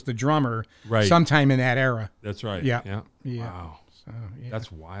Rich was the drummer Right. sometime in that era. That's right. Yeah. Yeah. Yeah. Wow. So, yeah.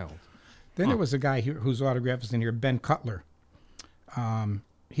 That's wild. Then there was a guy whose autograph is in here, Ben Cutler.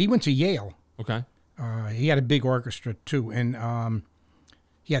 He went to Yale. Okay. He had a big orchestra too, and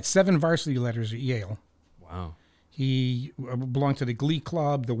he had 7 varsity letters at Yale. Wow. He belonged to the Glee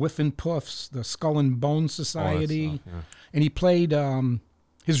Club, the Whiffin' Puffs, the Skull and Bone Society, stuff, yeah. and he played.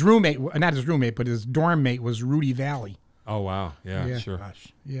 His roommate, not his roommate, but his dorm mate was Rudy Valley. Oh, wow. Yeah, Yeah. sure. Gosh.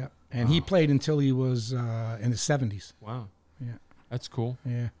 Yeah, and he played until he was in his 70s. Wow. Yeah, That's cool.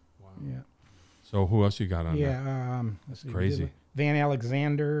 yeah, Wow. yeah, So who else you got on there? yeah. Let's see, Crazy. Van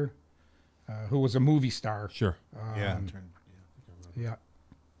Alexander, who was a movie star. Sure. Yeah. Yeah.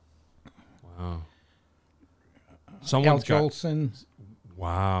 Wow. Al Someone's got... Jolson.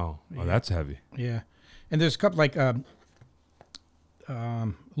 Wow. Oh, that's heavy. Yeah, and there's a couple like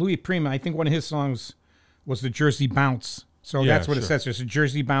Louis Prima. I think one of his songs was the Jersey Bounce. So Yeah, that's what it sure. says. There's a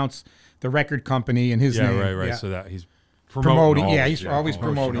Jersey Bounce, the record company, and his Yeah, name. right. Yeah. So that he's Promoting. all Yeah, this, he's always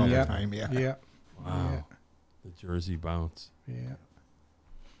promoting. all the Yeah. time, yeah. Yeah. Wow. The Jersey Bounce. Yeah.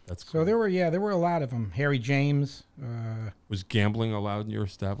 That's cool. So there were a lot of them. Harry James. Was gambling allowed in your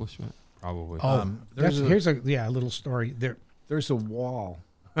establishment? Probably. There's a little story there. there's a wall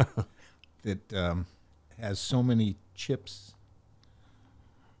that has so many chips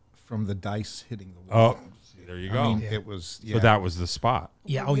from the dice hitting the wall. Oh, there you I go. mean, it was. Yeah. So that was the spot.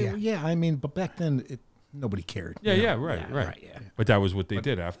 Yeah. Oh yeah. Yeah. I mean, but back then nobody cared. Yeah, you know? yeah, right, right. yeah. But that was what they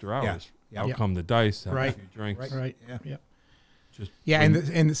did after hours. yeah. Out Yeah. come the dice, have a Right. few drinks. Right. Yeah. Yeah. Just Yeah,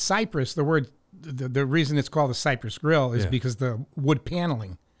 and the Cypress, the word, the reason it's called the Cypress Grill is Yeah. because the wood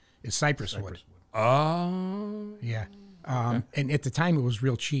paneling is cypress wood. Oh. Yeah, and at the time it was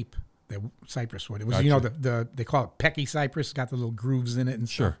real cheap. The cypress wood. It was Gotcha. the they call it Pecky cypress. Got the little grooves in it and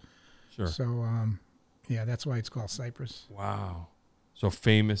Sure. stuff. Sure. So yeah, that's why it's called cypress. Wow. So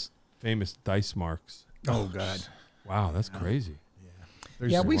famous dice marks. Oh God. Wow, that's crazy.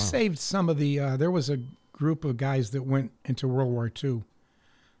 There's Yeah, we wow. saved some of the. There was a group of guys that went into World War II.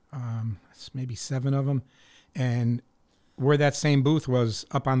 It's maybe 7 of them, and where that same booth was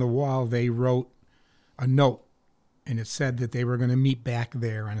up on the wall, they wrote a note, and it said that they were going to meet back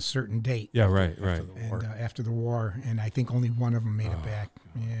there on a certain date. Yeah, right, right. And after the war, and I think only one of them made it back.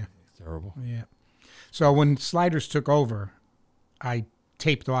 Yeah, Terrible. yeah. So when Sliders took over, I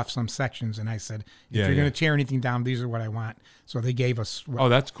taped off some sections, and I said, "If Yeah, you're yeah. going to tear anything down, these are what I want." So they gave us. Oh,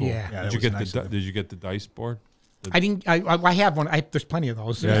 that's cool. Yeah. Yeah, Did that you was get nice of them. Did you get the dice board? I didn't. I have one. There's plenty of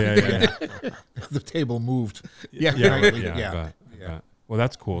those. Yeah. the table moved. yeah. Yeah, Right, right, yeah, yeah, I bet, I yeah. bet. Well,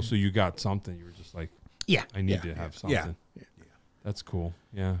 that's cool. So you got something. You were just like, Yeah. I need Yeah, to have yeah, something. yeah. That's cool.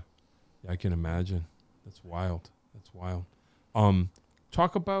 Yeah. I can imagine. That's wild. That's wild.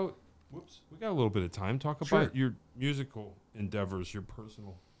 Talk about. Whoops. We got a little bit of time. Talk Sure. about your musical endeavors, your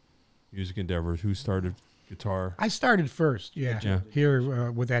personal music endeavors. Who started guitar? I started first. Yeah. Yeah.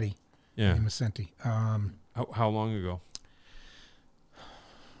 Here with Eddie. Yeah. Eddie Macenti. How long ago?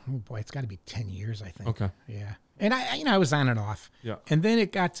 Oh boy, it's got to be 10 years, I think. Okay. Yeah. And I was on and off. Yeah. And then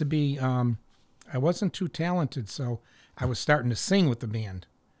it got to be, I wasn't too talented, so I was starting to sing with the band.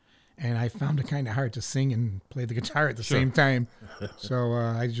 And I found it kind of hard to sing and play the guitar at the Sure. same time. So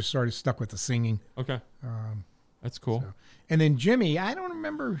I just sort of stuck with the singing. Okay. That's cool. so- And then Jimmy, I don't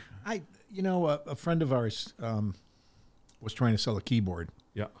remember. A friend of ours was trying to sell a keyboard,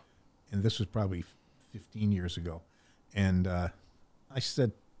 Yeah. and this was probably 15 years ago. And I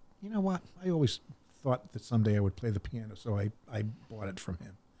said, you know what? I always thought that someday I would play the piano, so I bought it from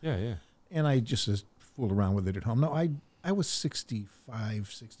him. Yeah. Yeah. And I just fooled around with it at home. No, I was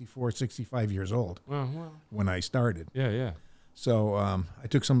 65 years old Well. when I started. Yeah. Yeah. So I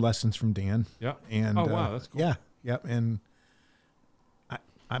took some lessons from Dan. Yeah. And Oh, wow, that's cool. Yeah, and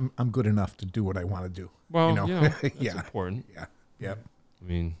I'm good enough to do what I want to do. Well, that's Yeah. important. Yeah. Yep. I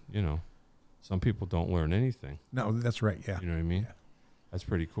mean, some people don't learn anything. No, that's right. Yeah. You know what I mean? Yeah. That's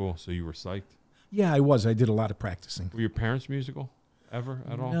pretty cool. So you were psyched. Yeah, I was. I did a lot of practicing. Were your parents musical ever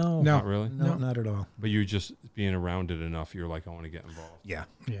at all? No. Not really? No, not at all. But you just being around it enough, you're like, I want to get involved. Yeah.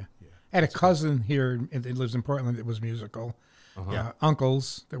 Yeah. I had a cousin here that lives in Portland that was musical. Uh-huh. Yeah,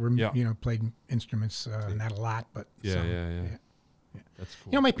 uncles that were, Yeah. Played instruments, not a lot, but Yeah, some. yeah. That's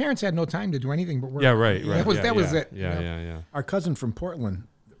cool. My parents had no time to do anything but work. Yeah, right. That was it. Yeah. Our cousin from Portland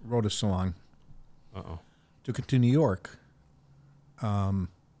wrote a song, Uh-oh. took it to New York.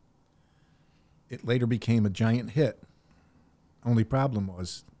 It later became a giant hit. Only problem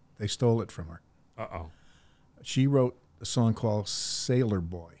was they stole it from her. Uh-oh. She wrote a song called Sailor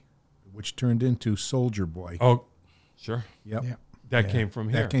Boy, which turned into Soldier Boy. Oh, sure. Yep. Yeah. That Yeah. came from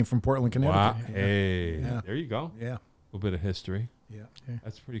here. That came from Portland, Wow. Connecticut. Hey, Yeah. there you go. Yeah. A little bit of history. Yeah.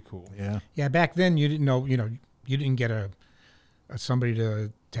 That's pretty cool. Yeah. Yeah, back then you didn't know, you didn't get a somebody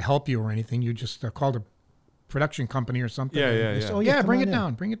to help you or anything. You just called a production company or something. Yeah, and yeah, they yeah. said, Oh, yeah, come bring on it in.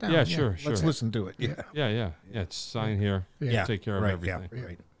 down, bring it down. Yeah, sure. Let's listen to it. Yeah. Yeah. It's sign here. Yeah. Take care of Right. everything. Yeah.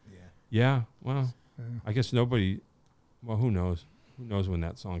 Right. Yeah. Well, I guess nobody. Well, who knows? Who knows when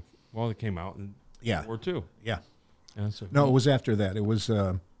that song? Well, it came out in Yeah. World War II. Yeah. Yeah, so No, it was after that. It was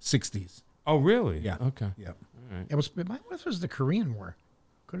 60s. Oh, really? Yeah. Okay. Yep. All right. What was the Korean War?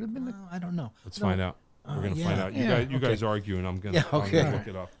 Could have been the. I don't know. Let's find out. We're gonna yeah. find out. You Yeah. guys argue, and I'm gonna, Yeah, I'm okay. gonna look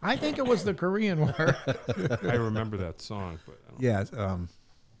it up. I think it was the Korean War. I remember that song, but I don't Yeah.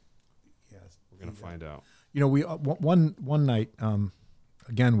 we're gonna find out. We one night,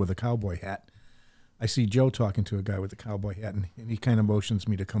 again with a cowboy hat, I see Joe talking to a guy with a cowboy hat, and he kind of motions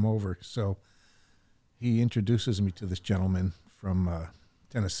me to come over. So he introduces me to this gentleman from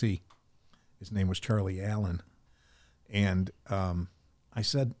Tennessee. His name was Charlie Allen, and I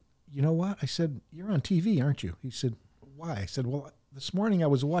said, "You know what?" I said, "You're on TV, aren't you?" He said, "Why?" I said, "Well, this morning I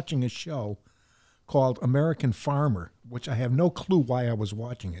was watching a show called American Farmer, which I have no clue why I was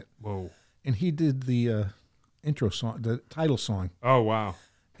watching it." Whoa. And he did the intro song, the title song. Oh, wow.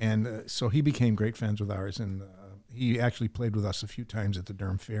 And so he became great friends with ours. And he actually played with us a few times at the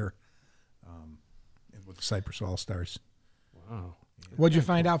Durham Fair and with the Cypress All-Stars. Wow. What'd you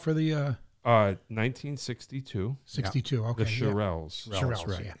find out for the 1962. 62? Okay. The Shirelles. Shirelles,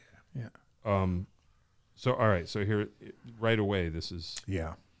 right. Yeah. So, all right. So here, right away, this is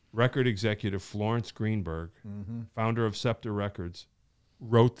Yeah. record executive Florence Greenberg, founder of Scepter Records,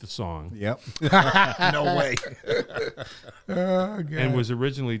 wrote the song Yep. No way. and was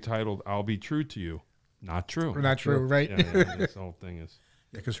originally titled "I'll Be True to You." Not true. Not true, right? Yeah, this whole thing is.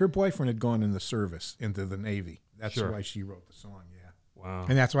 Yeah, because her boyfriend had gone in the service, into the Navy. That's Sure. why she wrote the song, yeah. Wow.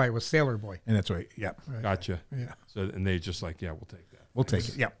 And that's why it was Sailor Boy. And that's right, yeah. Gotcha. Yeah. So, and they just like, yeah, we'll take that. We'll take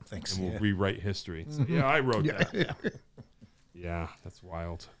it. Yep, thanks. And we'll Yeah. rewrite history. So, yeah, I wrote that. Yeah, that's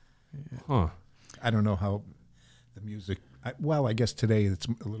wild. Huh. I don't know how the music, I guess today it's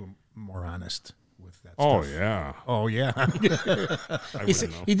a little more honest with that Oh, stuff. yeah. Oh, yeah. I wouldn't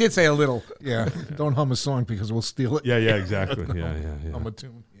know. He did say a little. Yeah, don't hum a song because we'll steal it. Yeah, exactly. Yeah. Hum a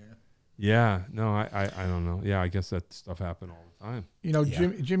tune. Yeah. Yeah, no, I don't know. Yeah, I guess that stuff happened all the time.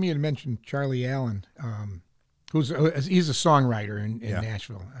 Jimmy had mentioned Charlie Allen, he's a songwriter in Yeah.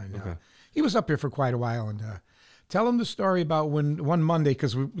 Nashville. And, Okay. he was up here for quite a while. And tell him the story about when one Monday,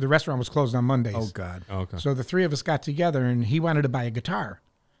 because the restaurant was closed on Mondays. Oh, God. Oh, okay. So the three of us got together, and he wanted to buy a guitar.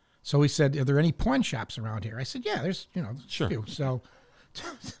 So he said, "Are there any pawn shops around here?" I said, "Yeah, there's Sure. a few." So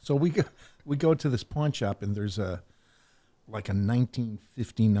So we go to this pawn shop, and there's a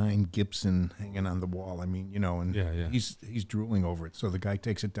 1959 Gibson hanging on the wall. I mean, and Yeah. he's drooling over it. So the guy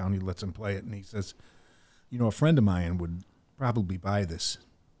takes it down, he lets him play it, and he says, a friend of mine would probably buy this.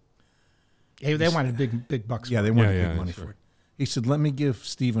 they wanted big bucks. Yeah, for they it. wanted Yeah, big money sure. for it. He said, "Let me give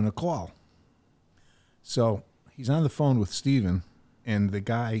Steven a call." So he's on the phone with Steven, and the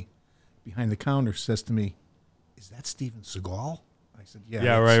guy behind the counter says to me, "Is that Steven Seagal?" I said, "Yeah."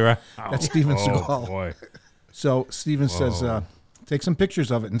 Yeah, that's- right. That's Steven Oh, Seagal. boy. So Steven says, Whoa. "Take some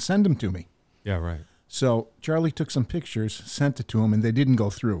pictures of it and send them to me." Yeah, right. So Charlie took some pictures, sent it to him, and they didn't go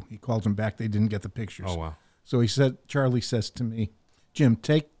through. He called them back. They didn't get the pictures. Oh, wow. So Charlie says to me, "Jim,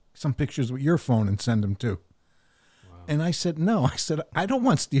 take some pictures with your phone and send them too." And I said, "No." I said, "I don't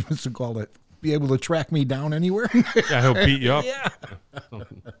want Steven Seagal to be able to track me down anywhere." Yeah, he'll beat you up. Yeah.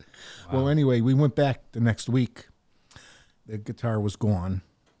 Well, anyway, we went back the next week. The guitar was gone,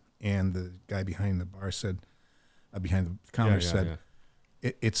 and the guy behind the bar said, behind the counter said,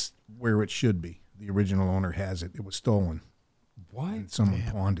 "It's where it should be. The original owner has it. It was stolen." What? And someone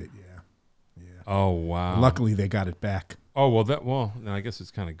pawned it. Yeah. Oh wow. Luckily, they got it back. Oh well, then I guess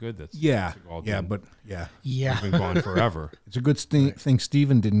it's kind of good. That's all Yeah, been- but yeah, it's been gone forever. it's a good thing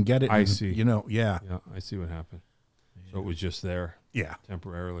Steven didn't get it. I and, see. You know, yeah. Yeah, I see what happened. So it was just there Yeah.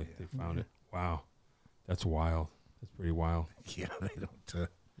 temporarily. They found it. Wow, that's wild. That's pretty wild. Yeah, they don't.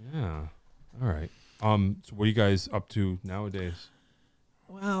 Yeah. All right. So what are you guys up to nowadays?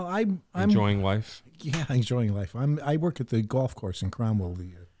 Well, I'm Enjoying life? Yeah, enjoying life. I work at the golf course in Cromwell,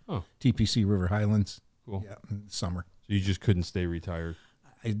 the TPC River Highlands. Cool. Yeah, in the summer. So you just couldn't stay retired?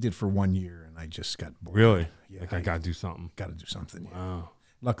 I did for 1 year, and I just got bored. Really? Yeah. Like I got to do something. Got to do something. Yeah. Wow.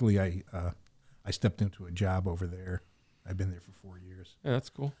 Luckily, I stepped into a job over there. I've been there for 4 years. Yeah, that's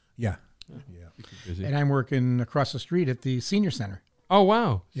cool. Yeah. Keep you busy. And I'm working across the street at the senior center Oh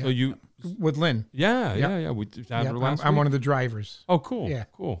wow. Yeah. So you? with Lynn. Yeah. Yeah. We did Yeah, that last I'm week? one of the drivers. Oh, cool. Yeah.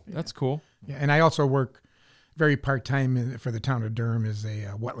 Cool. That's cool. Yeah, and I also work very part-time for the town of Durham as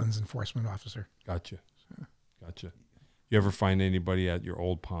a wetlands enforcement officer. Gotcha. You ever find anybody at your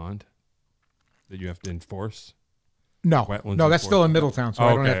old pond that you have to enforce? No, Wetlands no, that's still in enforcement. Middletown, so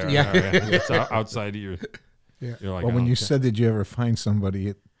I don't have to. Yeah. all right. It's outside of your. Yeah. You're like, Well, I when don't you care. said, did you ever find somebody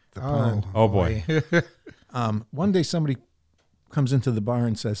at the pond? Oh, boy. One day somebody comes into the bar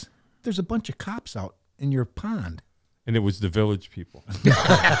and says, "There's a bunch of cops out in your pond." And it was the village people.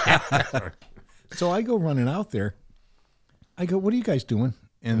 So I go running out there. I go, "What are you guys doing?"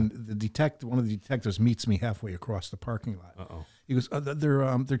 And one of the detectives meets me halfway across the parking lot. Uh-oh. He goes,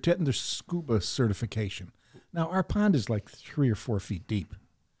 "They're getting their scuba certification." Now our pond is like 3 or 4 feet deep.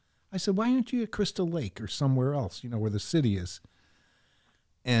 I said, "Why aren't you at Crystal Lake or somewhere else? You know where the city is?"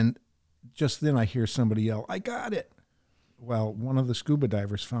 And just then I hear somebody yell, "I got it!" Well, one of the scuba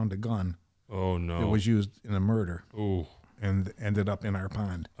divers found a gun Oh, no. that was used in a murder Ooh. and ended up in our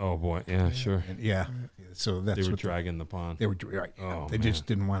pond. Oh, boy. Yeah, sure. And yeah, so that's They were what dragging the pond. they were right. Oh, they just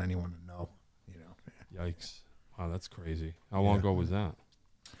didn't want anyone to know. You know, Yikes. Wow, that's crazy. How long ago was that?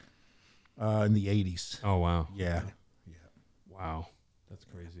 in the 80s. Oh, wow. Yeah, Wow. That's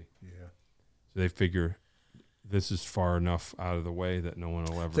crazy. yeah. So they figure this is far enough out of the way that no one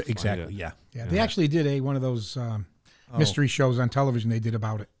will ever Exactly. find it. Yeah. Yeah, they actually did one of those mystery shows on television. They did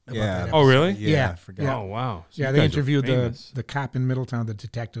about it. About Yeah. that Oh, really? Yeah. I Yeah. forgot. Oh, wow. So Yeah, you they guys are interviewed famous. the cop in Middletown, the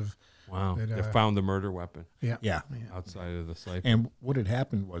detective. Wow. that, They found the murder weapon Yeah. Yeah. outside of the site. And what had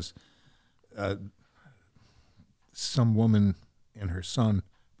happened was, some woman and her son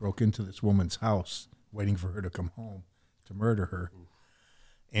broke into this woman's house, waiting for her to come home to murder her.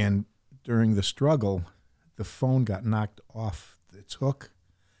 And during the struggle, the phone got knocked off its hook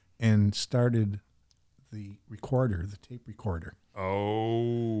and started the recorder, the tape recorder.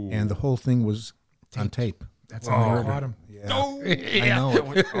 Oh. And the whole thing was on tape. That's how they Oh. caught him. Yeah. Oh, I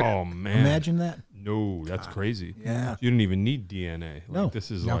know it. oh, man. Imagine that. No, that's crazy. Yeah. You don't even need DNA. Like, No. This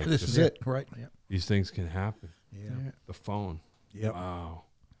is No, like this is it. Right. These things can happen. Yeah. The phone. Yep. Wow.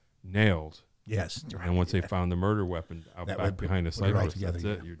 Nailed. Yes. And once they found the murder weapon out That back would behind the put it all Cypress, together, that's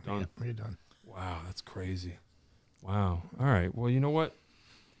it. yeah. You're done. You're done. Wow, that's crazy. Wow. All right. Well, you know what?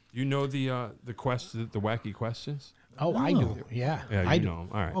 You know the wacky questions? Oh, I do. Yeah. Yeah, I you do. know 'em.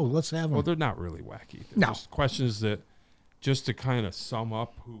 All right. Oh, let's have them. Well, they're not really wacky. They're No. just questions that, just to kind of sum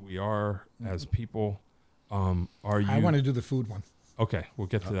up who we are as people. Are you? I want to do the food one. Okay, we'll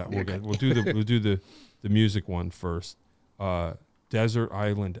get to that. We'll do the music one first. Desert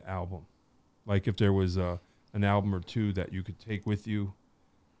Island album. Like if there was an album or two that you could take with you,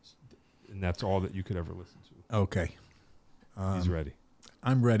 and that's all that you could ever listen to. Okay. He's ready.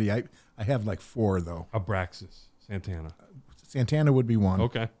 I'm ready. I have like 4, though. Abraxas, Santana. Santana would be one.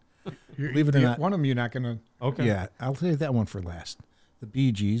 Okay. Believe it or not. One of them you're not going to. Okay. Yeah, I'll save that one for last. The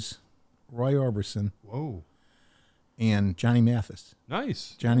Bee Gees, Roy Orbison, Whoa. and Johnny Mathis.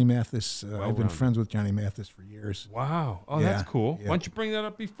 Nice. Johnny Mathis, I've been Well-rounded. friends with Johnny Mathis for years. Wow. Oh, Yeah, that's cool. yeah. Why don't you bring that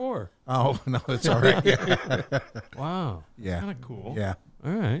up before? Oh, no, it's all right. Yeah. Wow. Yeah. Kind of cool. Yeah.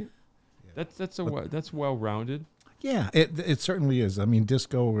 All right. That's well rounded. Yeah, it certainly is. I mean,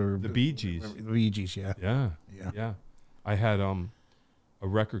 disco or The Bee Gees. The Bee Gees, yeah. Yeah. I had a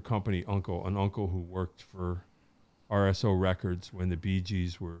record company an uncle who worked for RSO Records when the Bee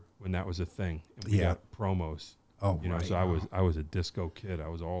Gees when that was a thing. And we Yeah. got promos. Oh, You know, right. so I was a disco kid. I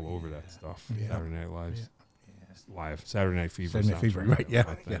was all over that stuff. Yeah. Saturday Night Live. Live. Saturday Night Fever. Saturday Night sounds Fever, right, yeah,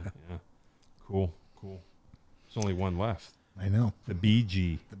 that thing. Yeah. Cool. There's only one left. I know. The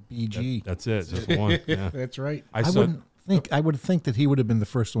BG. The BG. That's it. Just one. Yeah. That's right. I would think that he would have been the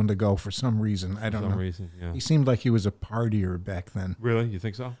first one to go for some reason. I don't For know. some reason, yeah. He seemed like he was a partier back then. Really? You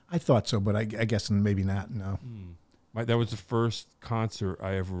think so? I thought so, but I guess maybe not. No. That was the first concert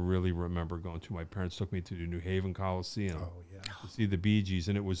I ever really remember going to. My parents took me to the New Haven Coliseum to see the Bee Gees,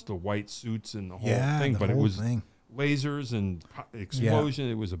 and it was the white suits and the whole thing. But it was lasers and explosion.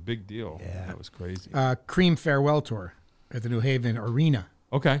 It was a big deal. Yeah. That was crazy. Cream farewell tour at the New Haven Arena.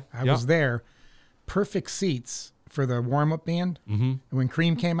 Okay. I was there. Perfect seats for the warm-up band. Mm-hmm. And when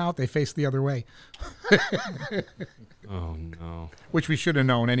Cream came out, they faced the other way. Oh, no. Which we should have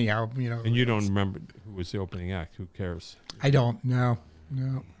known anyhow. And you don't remember who was the opening act. Who cares? I don't. No.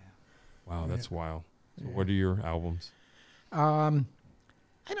 Wow, that's wild. So what are your albums? I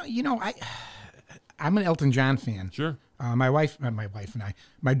don't. I'm an Elton John fan. Sure. My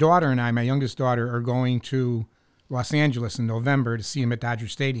daughter and I, my youngest daughter, are going to Los Angeles in November to see him at Dodger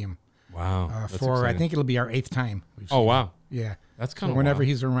Stadium. Wow. For exciting. I think it'll be our 8th time. Oh, wow. Yeah. That's kind of whenever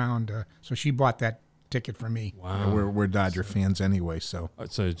he's around. So she bought that ticket for me. Wow. Yeah, we're Dodger fans anyway, so.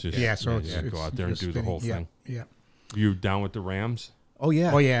 So it's just go out there and do the whole thing. Yeah. You down with the Rams? Oh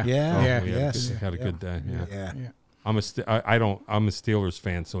yeah. Yes. Had a good day. Yeah. I'm a Steelers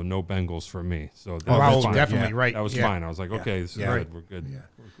fan, so no Bengals for me. So that was fine. definitely right. That was fine. I was like, okay, this is good. We're good. Yeah.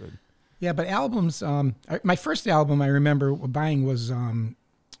 We're good. Yeah, but albums. My first album I remember buying was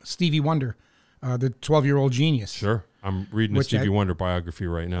Stevie Wonder, the 12-Year-Old Genius. Sure. I'm reading a Stevie Wonder biography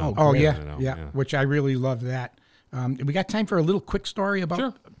right now. Oh yeah, which I really love that. We got time for a little quick story about.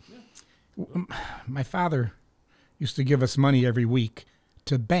 Sure. My father used to give us money every week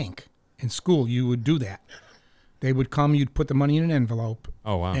to bank. In school, you would do that. They would come, you'd put the money in an envelope.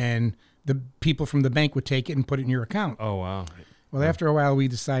 Oh, wow. And the people from the bank would take it and put it in your account. Oh, wow. Well, after a while, we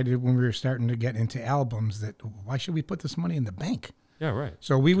decided when we were starting to get into albums that why should we put this money in the bank? Yeah, right.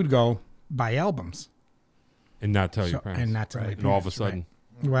 So we would go buy albums. And not tell your parents. And not tell your parents. And all of a sudden.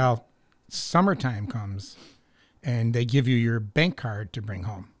 Right. Well, summertime comes and they give you your bank card to bring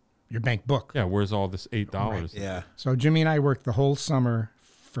home, your bank book. Yeah, where's all this $8? Right. Yeah. So Jimmy and I worked the whole summer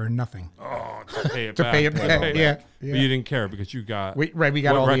for nothing. Oh, to pay it to back. Pay it back. Yeah. But you didn't care because you got. We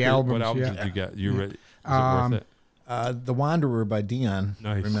got all the albums. What albums did you get? You ready? Was it worth it? The Wanderer by Dion.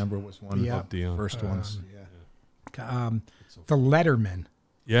 Nice. Remember was one of the first ones. The Letterman.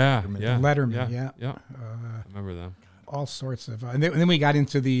 Yeah. Letterman. Yeah. I remember them. All sorts of, and then we got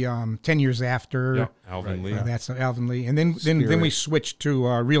into the 10 years after. Yeah. Alvin Lee. That's Alvin Lee, and then we switched to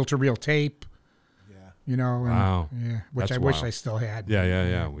reel-to-reel tape. Yeah. Wow. Yeah, which That's wish wild. I still had.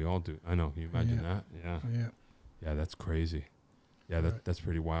 Yeah. We all do. I know. Can you imagine that? Yeah. Yeah, that's crazy. Yeah, that's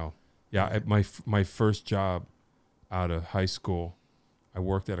pretty wild. Yeah, at my first job out of high school, I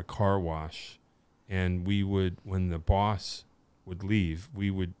worked at a car wash, and we would, when the boss would leave, we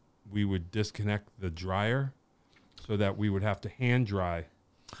would disconnect the dryer so that we would have to hand dry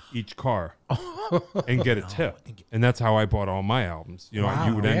each car and get a tip. And that's how I bought all my albums. You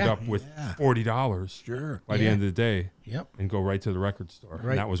would end up with $40 by the end of the day and go right to the record store.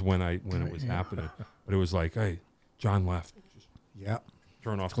 Right. And that was when it was happening. But it was like, hey, John left. Just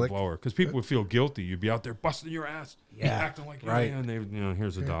turn off the blower. Because people would feel guilty. You'd be out there busting your ass, acting like you're and they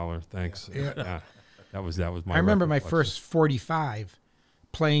here's $1. Thanks. Yeah. That was my. I remember my first 45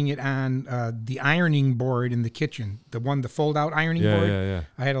 playing it on the ironing board in the kitchen, the fold-out ironing board. Yeah.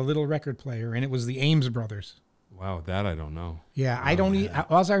 I had a little record player, and it was the Ames Brothers. Wow, that I don't know. Yeah, I don't.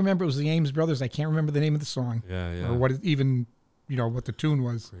 All I remember was the Ames Brothers. I can't remember the name of the song. Yeah. Or what what the tune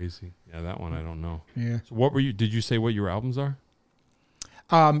was. Crazy. Yeah, that one I don't know. Yeah. So what were you? Did you say what your albums are?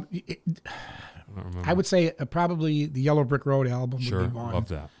 I don't remember. I would say probably the Yellow Brick Road album. Sure, would be one. Love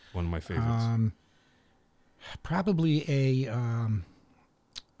that. One of my favorites. Probably a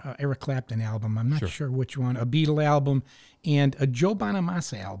Eric Clapton album. I'm not sure which one. A Beatle album and a Joe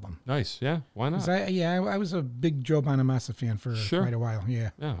Bonamassa album. Nice. Yeah. Why not? I was a big Joe Bonamassa fan for quite a while. Yeah.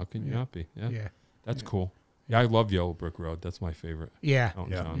 Yeah. How can you not be? Yeah. That's cool. Yeah, I love Yellow Brick Road. That's my favorite. Yeah.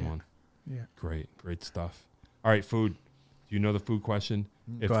 Elton John one. Yeah. Great stuff. All right, food. Do you know the food question?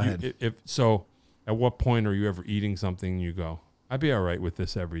 Go ahead. At what point are you ever eating something and you go, I'd be all right with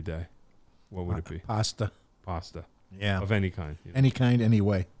this every day? What would it be? Pasta. Yeah. Of any kind. Any kind, any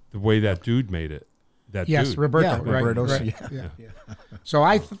way. The way that dude made it. Dude. Roberto. Yeah, Roberto's. Right. Yeah. So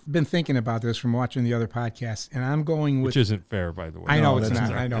I've been thinking about this from watching the other podcasts, and I'm going with... Which isn't fair, by the way. I know it's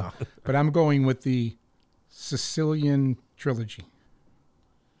not. I know. But I'm going with the Sicilian trilogy,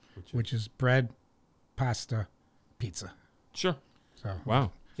 which is bread, pasta, pizza. Sure. So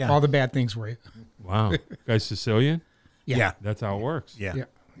wow. Yeah. All the bad things for you. Wow. Guys, Sicilian? Yeah. That's how it works. Yeah.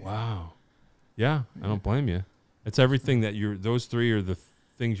 Wow. Yeah, I don't blame you. It's everything that those three are the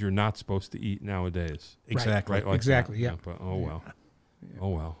things you're not supposed to eat nowadays. Exactly. Right? Like exactly. That. Yeah. But oh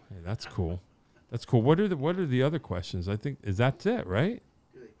well. Hey, that's cool. That's cool. What are the other questions? I think that's it, right?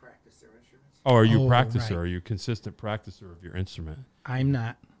 Do they practice their instruments? Oh, are you a Oh, practicer? right. Are you a consistent practicer of your instrument? I'm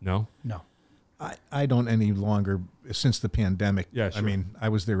not. No? No. I don't any longer since the pandemic. Yeah, I sure. mean, I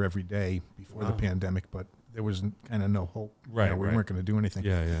was there every day before the Wow. pandemic, but there was kind of no hope. Right, We right. weren't going to do anything.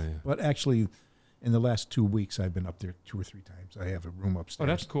 Yeah. But actually, in the last 2 weeks, I've been up there 2 or 3 times. I have a room upstairs.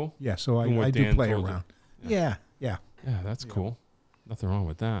 Oh, that's cool. Yeah, so Doing what I do Dan play told you. around. Yeah. Yeah. Yeah, that's cool. Nothing wrong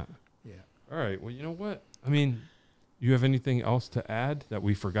with that. Yeah. All right. Well, you know what? I mean, you have anything else to add that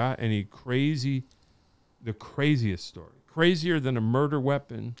we forgot? The craziest story? Crazier than a murder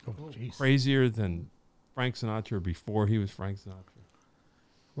weapon? Oh, jeez. Crazier than Frank Sinatra before he was Frank Sinatra?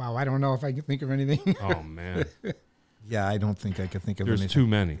 Wow, I don't know if I can think of anything. Oh, man. Yeah, I don't think I could think of There's anything. too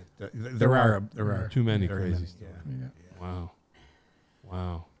many. There are Too many very crazy many, stories. Yeah.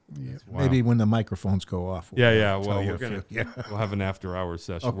 Wow. Yeah. That's wild. Maybe when the microphones go off. Yeah. tell Well, you we're a few. gonna Yeah. we'll have an after-hour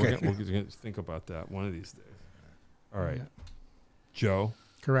session. Okay. We're gonna think about that one of these days. All right, Yeah. Joe,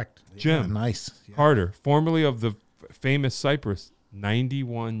 Correct. Jim. Yeah, nice. Yeah. Carter, formerly of the famous Cypress,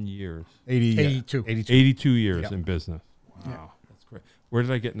 91 years, 82. 82 years Yep. in business. Wow, Yeah. that's great. Where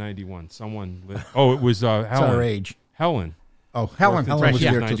did I get 91? Someone. Oh, it was Helen. It's our age. Helen. Oh, Helen, Helen right, was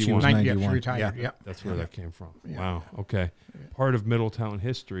yeah. there till she was 91. 91. Yeah, she retired. Yeah. Yeah. That's where that came from. Yeah. Wow. Okay. Part of Middletown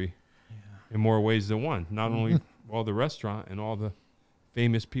history in more ways than one. Not only all the restaurant and all the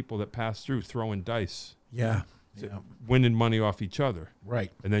famous people that passed through throwing dice, Yeah. winning money off each other.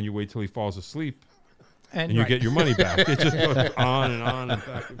 Right. And then you wait till he falls asleep And and you right. get your money back. It just goes on and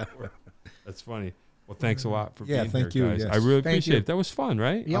back and forth. That's funny. Well, thanks a lot for Yeah, being thank here, you, guys. yes. I really Thank appreciate you. it. That was fun,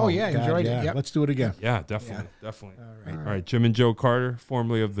 right? Oh, yeah, God, enjoyed yeah. it. Yep. Let's do it again. Yeah, definitely. Definitely. All right. All right, Jim and Joe Carter,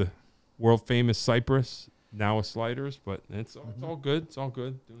 formerly of the world famous Cypress, now a Sliders, but it's all good. It's all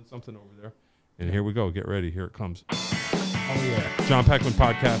good. Doing something over there. And here we go. Get ready. Here it comes. Oh, yeah. John Peckman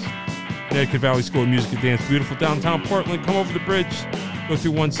Podcast, Connecticut Valley School of Music and Dance. Beautiful downtown Portland. Come over the bridge. Go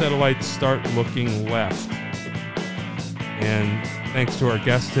through one set of lights. Start looking left. And thanks to our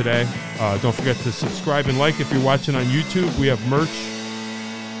guest today. Don't forget to subscribe and like if you're watching on YouTube. We have merch.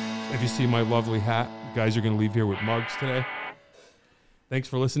 If you see my lovely hat, you guys are going to leave here with mugs today. Thanks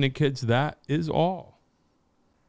for listening, kids. That is all.